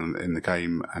challenge earlier in the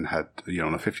game and had,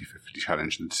 on a 50-50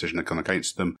 challenge, the decision had gone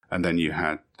against them, and then you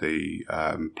had the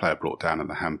player brought down at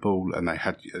the handball, and they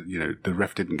had, the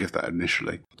ref didn't give that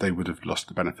initially, they would have lost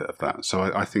the benefit of that.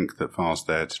 So I think that VAR's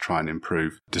there to try and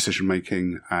improve decision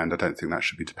making, and I don't think that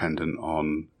should be dependent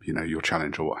on your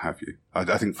challenge or what have you.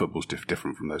 I think football's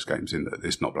different from those games in that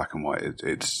it's not black and white.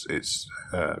 It's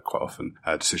quite often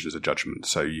decisions of judgment.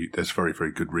 So there's very,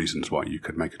 very good reasons why you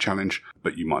could make a challenge,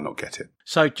 but you might not get it.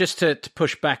 So just to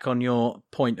push back on your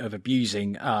point of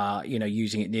abusing,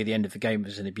 using it near the end of the game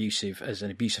as an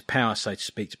abusive power, so to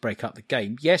speak, to break up the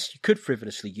game. Yes, you could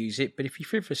frivolously use it, but if you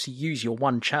frivolously use your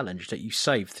one challenge that you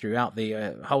saved throughout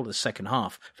the whole of the second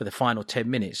half for the final 10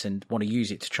 minutes and want to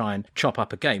use it to try and chop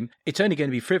up a game, it's only going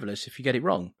to be frivolous if you get it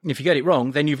wrong. If you get it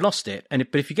wrong, then you've lost it.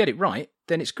 But if you get it right,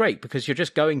 then it's great because you're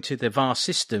just going to the VAR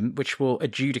system, which will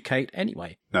adjudicate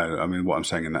anyway. No, I mean, what I'm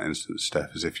saying in that instance,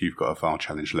 Steph, is if you've got a VAR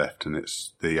challenge left and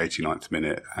it's the 89th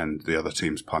minute and the other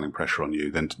team's piling pressure on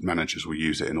you, then managers will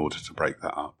use it in order to break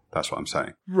that up. That's what I'm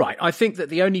saying. Right. I think that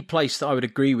the only place that I would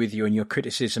agree with you in your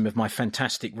criticism of my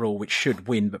fantastic rule, which should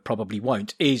win but probably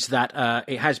won't, is that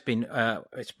it's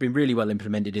been really well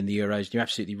implemented in the Euros. You're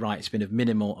absolutely right. It's been of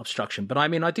minimal obstruction. But I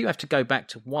mean, I do have to go back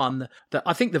to one that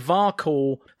I think the VAR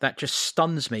call that just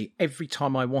stuns me every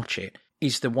time I watch it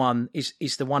is the one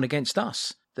against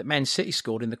us that Man City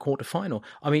scored in the quarter-final.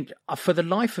 I mean, for the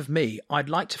life of me, I'd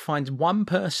like to find one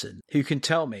person who can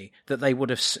tell me that they would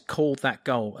have called that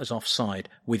goal as offside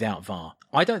without VAR.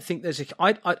 I don't think there's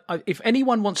if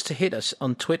anyone wants to hit us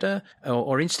on Twitter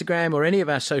or Instagram or any of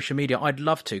our social media, I'd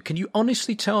love to. Can you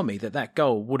honestly tell me that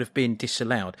goal would have been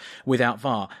disallowed without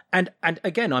VAR? And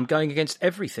again, I'm going against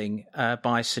everything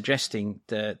by suggesting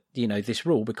this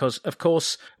rule because, of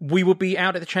course, we would be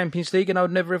out of the Champions League and I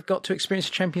would never have got to experience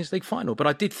a Champions League final. But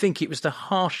I did think it was the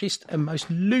harshest and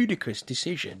most ludicrous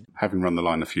decision. Having run the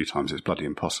line a few times, it's bloody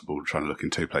impossible trying to look in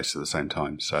two places at the same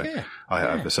time. So I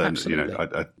have a certain,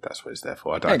 that's what it's there for.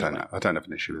 I don't have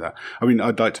an issue with that. I mean,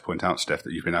 I'd like to point out, Steph,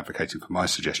 that you've been advocating for my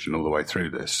suggestion all the way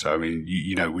through this. So I mean,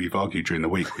 we've argued during the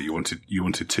week that you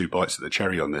wanted two bites of the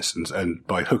cherry on this, and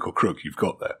by hook or crook, you've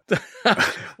got there.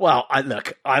 Well, I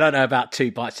don't know about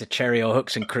two bites of cherry or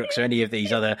hooks and crooks or any of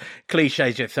these other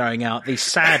cliches you're throwing out. The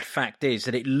sad fact is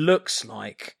that it looks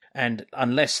like, and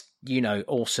unless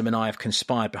Awesome and I have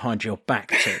conspired behind your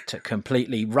back to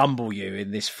completely rumble you in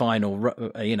this final,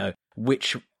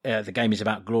 which the game is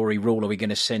about glory rule are we going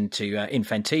to send to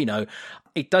Infantino?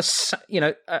 It does,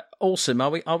 Awesome.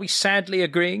 Are we sadly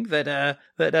agreeing that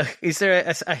is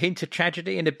there a hint of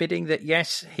tragedy in the bidding that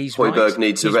yes, he's Højbjerg right.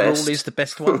 needs his a rest. rule is the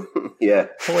best one. Yeah,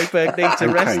 Højbjerg needs a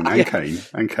rest.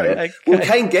 And Kane. Well,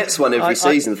 Kane gets one every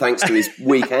season thanks to his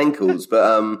weak ankles,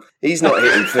 but he's not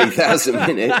hitting 3,000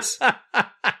 minutes.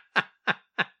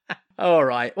 All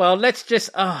right. Well, let's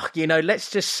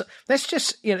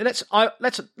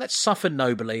suffer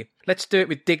nobly. Let's do it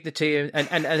with dignity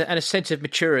and a sense of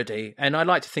maturity. And I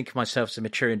like to think of myself as a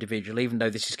mature individual, even though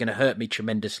this is going to hurt me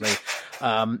tremendously.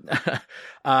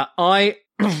 I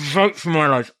vote for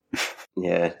Milo's.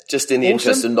 Yeah, just in the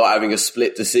interest of not having a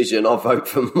split decision, I'll vote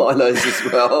for Milo's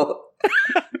as well.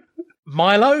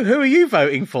 Milo, who are you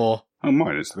voting for? Oh,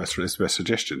 mine is the best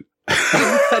suggestion.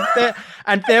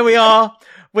 and there we are.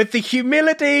 With the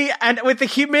humility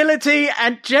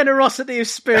and generosity of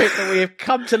spirit that we have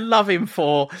come to love him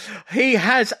for, he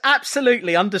has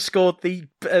absolutely underscored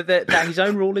that his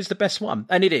own rule is the best one,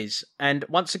 and it is. And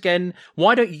once again,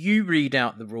 why don't you read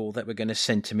out the rule that we're going to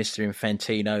send to Mr.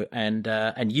 Infantino,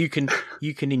 and you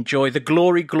can enjoy the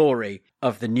glory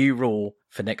of the new rule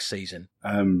for next season?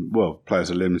 Well,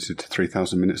 players are limited to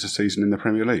 3,000 minutes a season in the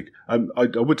Premier League. I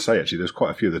would say, actually, there's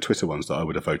quite a few of the Twitter ones that I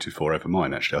would have voted for over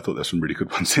mine, actually. I thought there's some really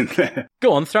good ones in there.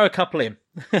 Go on, throw a couple in.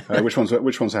 Which ones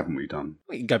haven't we done?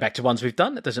 We can go back to ones we've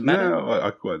done. It doesn't matter. No,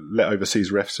 I let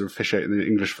overseas refs officiate in the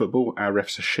English football. Our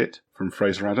refs are shit, from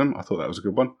Fraser Adam. I thought that was a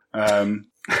good one.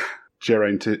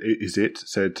 Geraint is it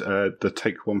said the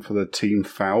take one for the team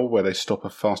foul where they stop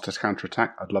a faster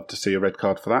counter-attack. I'd love to see a red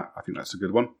card for that. I think that's a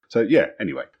good one. So yeah,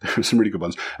 anyway, there were some really good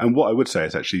ones. And what I would say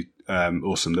is actually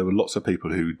awesome. There were lots of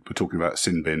people who were talking about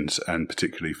sin bins and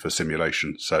particularly for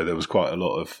simulation. So there was quite a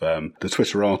lot of the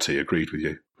Twitterati agreed with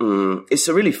you. It's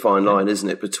a really fine line, isn't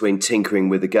it, between tinkering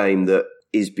with a game that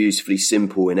is beautifully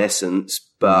simple in essence,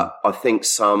 but I think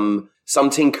some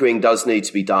tinkering does need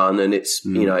to be done, and it's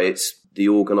it's the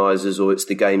organisers or it's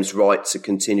the game's right to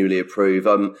continually approve.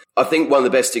 I think one of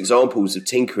the best examples of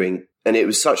tinkering, and it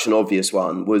was such an obvious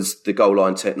one, was the goal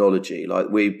line technology. Like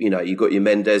you got your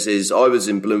Mendez's. I was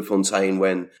in Bloemfontein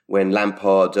when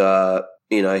Lampard,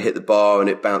 hit the bar and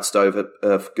it bounced over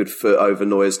a good foot over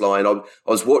Neuer's line. I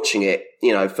was watching it,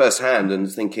 firsthand and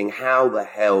thinking, how the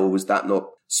hell was that not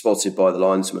spotted by the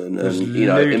linesman? And,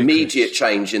 immediate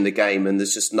change in the game, and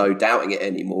there's just no doubting it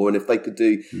anymore. And if they could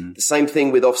do the same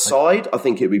thing with offside, I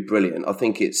think it'd be brilliant. I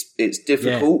think it's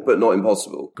difficult, but not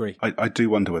impossible. Agree. I do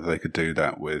wonder whether they could do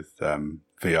that with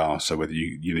VR. So whether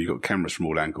you've got cameras from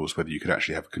all angles, whether you could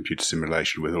actually have a computer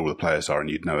simulation where all the players are and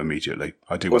you'd know immediately.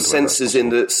 I do wonder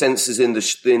sensors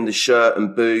in the shirt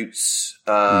and boots.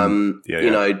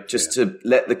 To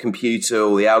let the computer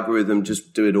or the algorithm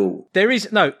just do it all.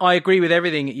 I agree with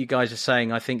everything that you guys are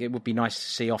saying. I think it would be nice to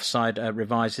see offside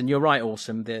revised. And you're right,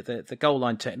 Awesome. The goal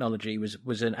line technology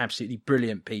was an absolutely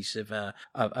brilliant piece of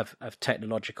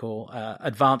technological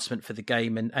advancement for the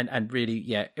game. And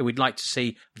really, we'd like to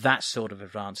see that sort of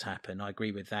advance happen. I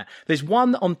agree with that. There's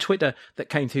one on Twitter that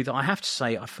came through that I have to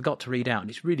say I forgot to read out, and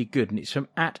it's really good. And it's from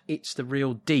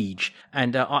 @It'sTheRealDeej.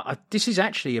 And this is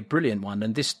actually a brilliant one,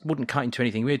 and this wouldn't cut into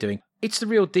anything we're doing. It's the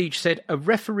Real Deej said, a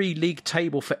referee league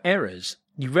table for errors.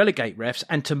 You relegate refs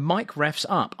and to mic refs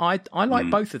up. I like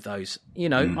both of those.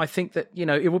 I think that,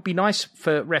 it would be nice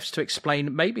for refs to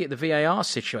explain maybe at the VAR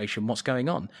situation what's going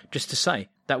on, just to say.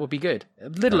 That would be good. A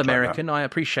little American, I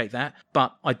appreciate that.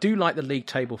 But I do like the league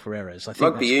table for errors. I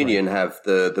think Rugby Union have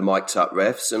the mic'd up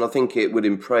refs, and I think it would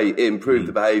improve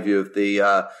the behaviour of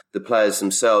the players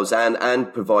themselves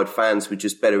and provide fans with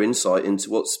just better insight into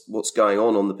what's going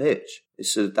on the pitch.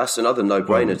 That's another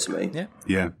no-brainer to me.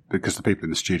 Yeah, because the people in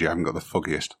the studio haven't got the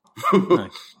foggiest. No,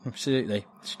 absolutely.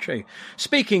 It's true.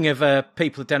 Speaking of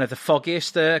people that don't have the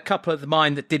foggiest, a couple of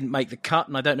mine that didn't make the cut,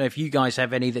 and I don't know if you guys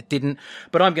have any that didn't,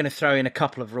 but I'm going to throw in a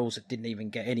couple of rules that didn't even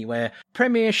get anywhere.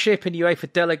 Premiership and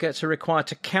UEFA delegates are required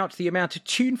to count the amount of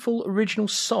tuneful original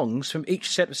songs from each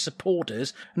set of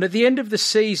supporters, and at the end of the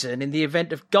season, in the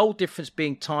event of goal difference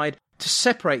being tied, to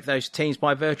separate those teams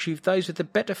by virtue of those with the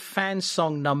better fan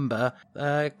song number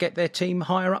get their team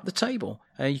higher up the table.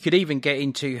 You could even get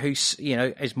into who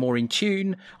is more in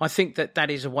tune. I think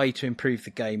that is a way to improve the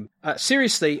game.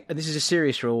 Seriously, and this is a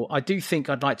serious rule, I do think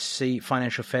I'd like to see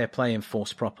financial fair play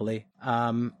enforced properly.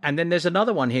 And then there's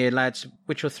another one here, lads,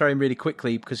 which I'll throw in really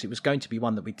quickly because it was going to be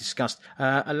one that we discussed,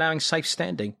 allowing safe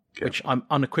standing, which I'm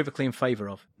unequivocally in favour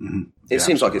of. Mm-hmm. It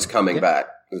seems like it's coming back,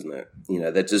 doesn't it?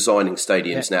 They're designing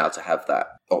stadiums now to have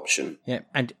that option. Yeah,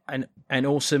 and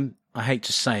Awesome, I hate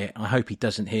to say it, I hope he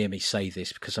doesn't hear me say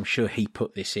this because I'm sure he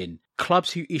put this in.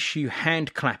 Clubs who issue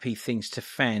hand clappy things to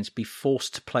fans be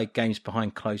forced to play games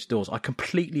behind closed doors. I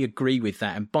completely agree with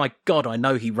that. And by God, I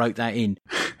know he wrote that in.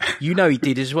 You know he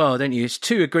did as well, don't you? It's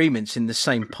two agreements in the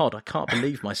same pod. I can't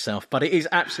believe myself, but it is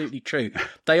absolutely true.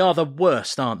 They are the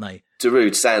worst, aren't they?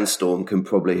 Darude Sandstorm can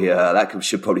probably,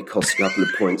 should probably cost a couple of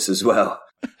points as well.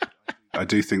 I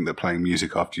do think that playing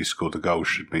music after you scored a goal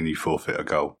should mean you forfeit a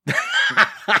goal.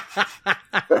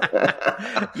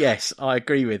 Yes, I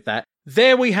agree with that.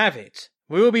 There we have it.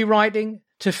 We will be writing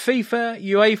to FIFA,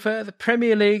 UEFA, the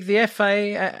Premier League, the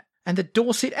FA, and the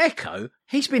Dorset Echo.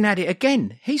 He's been at it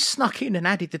again. He's snuck in and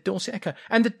added the Dorset Echo.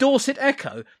 And the Dorset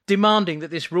Echo demanding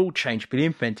that this rule change be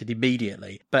implemented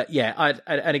immediately. But yeah,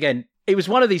 and again, it was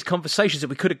one of these conversations that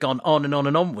we could have gone on and on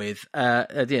and on with.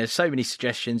 So many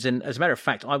suggestions. And as a matter of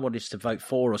fact, I wanted to vote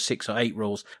 4 or 6 or 8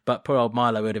 rules, but poor old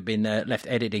Milo would have been left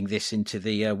editing this into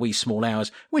the wee small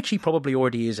hours, which he probably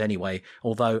already is anyway.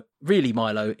 Although, really,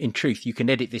 Milo, in truth, you can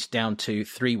edit this down to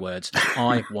 3 words.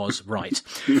 I was right.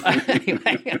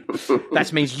 Anyway,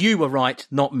 that means you were right,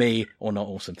 not me, or not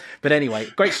Awesome. But anyway,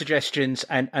 great suggestions.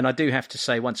 And I do have to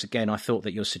say, once again, I thought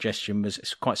that your suggestion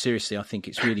was quite seriously, I think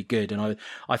it's really good. And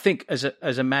I think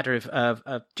as a matter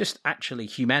of just actually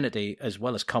humanity as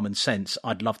well as common sense,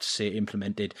 I'd love to see it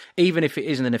implemented, even if it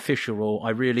isn't an official rule.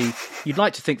 You'd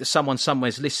like to think that someone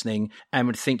somewhere's listening and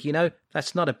would think,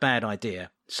 that's not a bad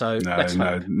idea. So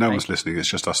no one's listening. It's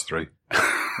just us 3.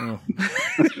 Oh.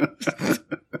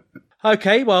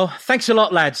 Okay, well, thanks a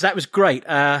lot, lads. That was great.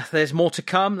 There's more to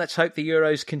come. Let's hope the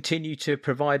Euros continue to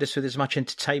provide us with as much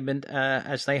entertainment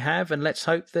as they have, and let's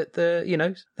hope that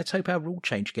let's hope our rule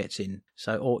change gets in.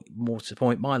 So, or more to the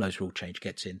point, Milo's rule change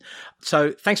gets in.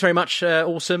 So, thanks very much,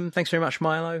 Awesome. Thanks very much,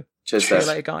 Milo. Cheers, see you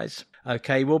later, guys.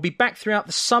 Okay, we'll be back throughout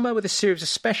the summer with a series of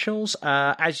specials.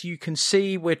 As you can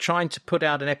see, we're trying to put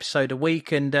out an episode a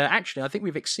week, and actually, I think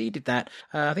we've exceeded that.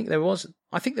 I think there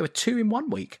were 2 in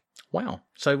 1 week. Wow.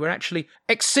 So we're actually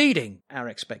exceeding our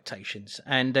expectations,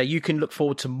 and you can look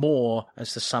forward to more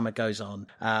as the summer goes on.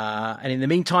 And in the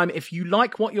meantime, if you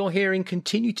like what you're hearing,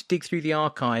 continue to dig through the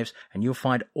archives and you'll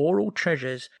find oral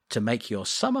treasures to make your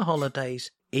summer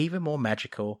holidays even more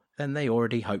magical than they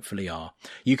already hopefully are.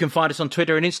 You can find us on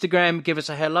Twitter and Instagram. Give us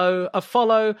a hello, a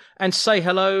follow, and say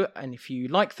hello. And if you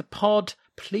like the pod,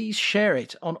 please share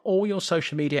it on all your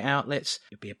social media outlets.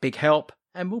 It'll be a big help.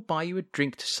 And we'll buy you a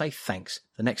drink to say thanks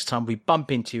the next time we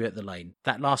bump into you at the lane.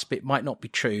 That last bit might not be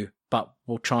true, but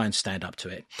we'll try and stand up to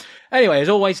it. Anyway, as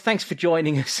always, thanks for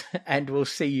joining us, and we'll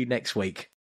see you next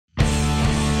week.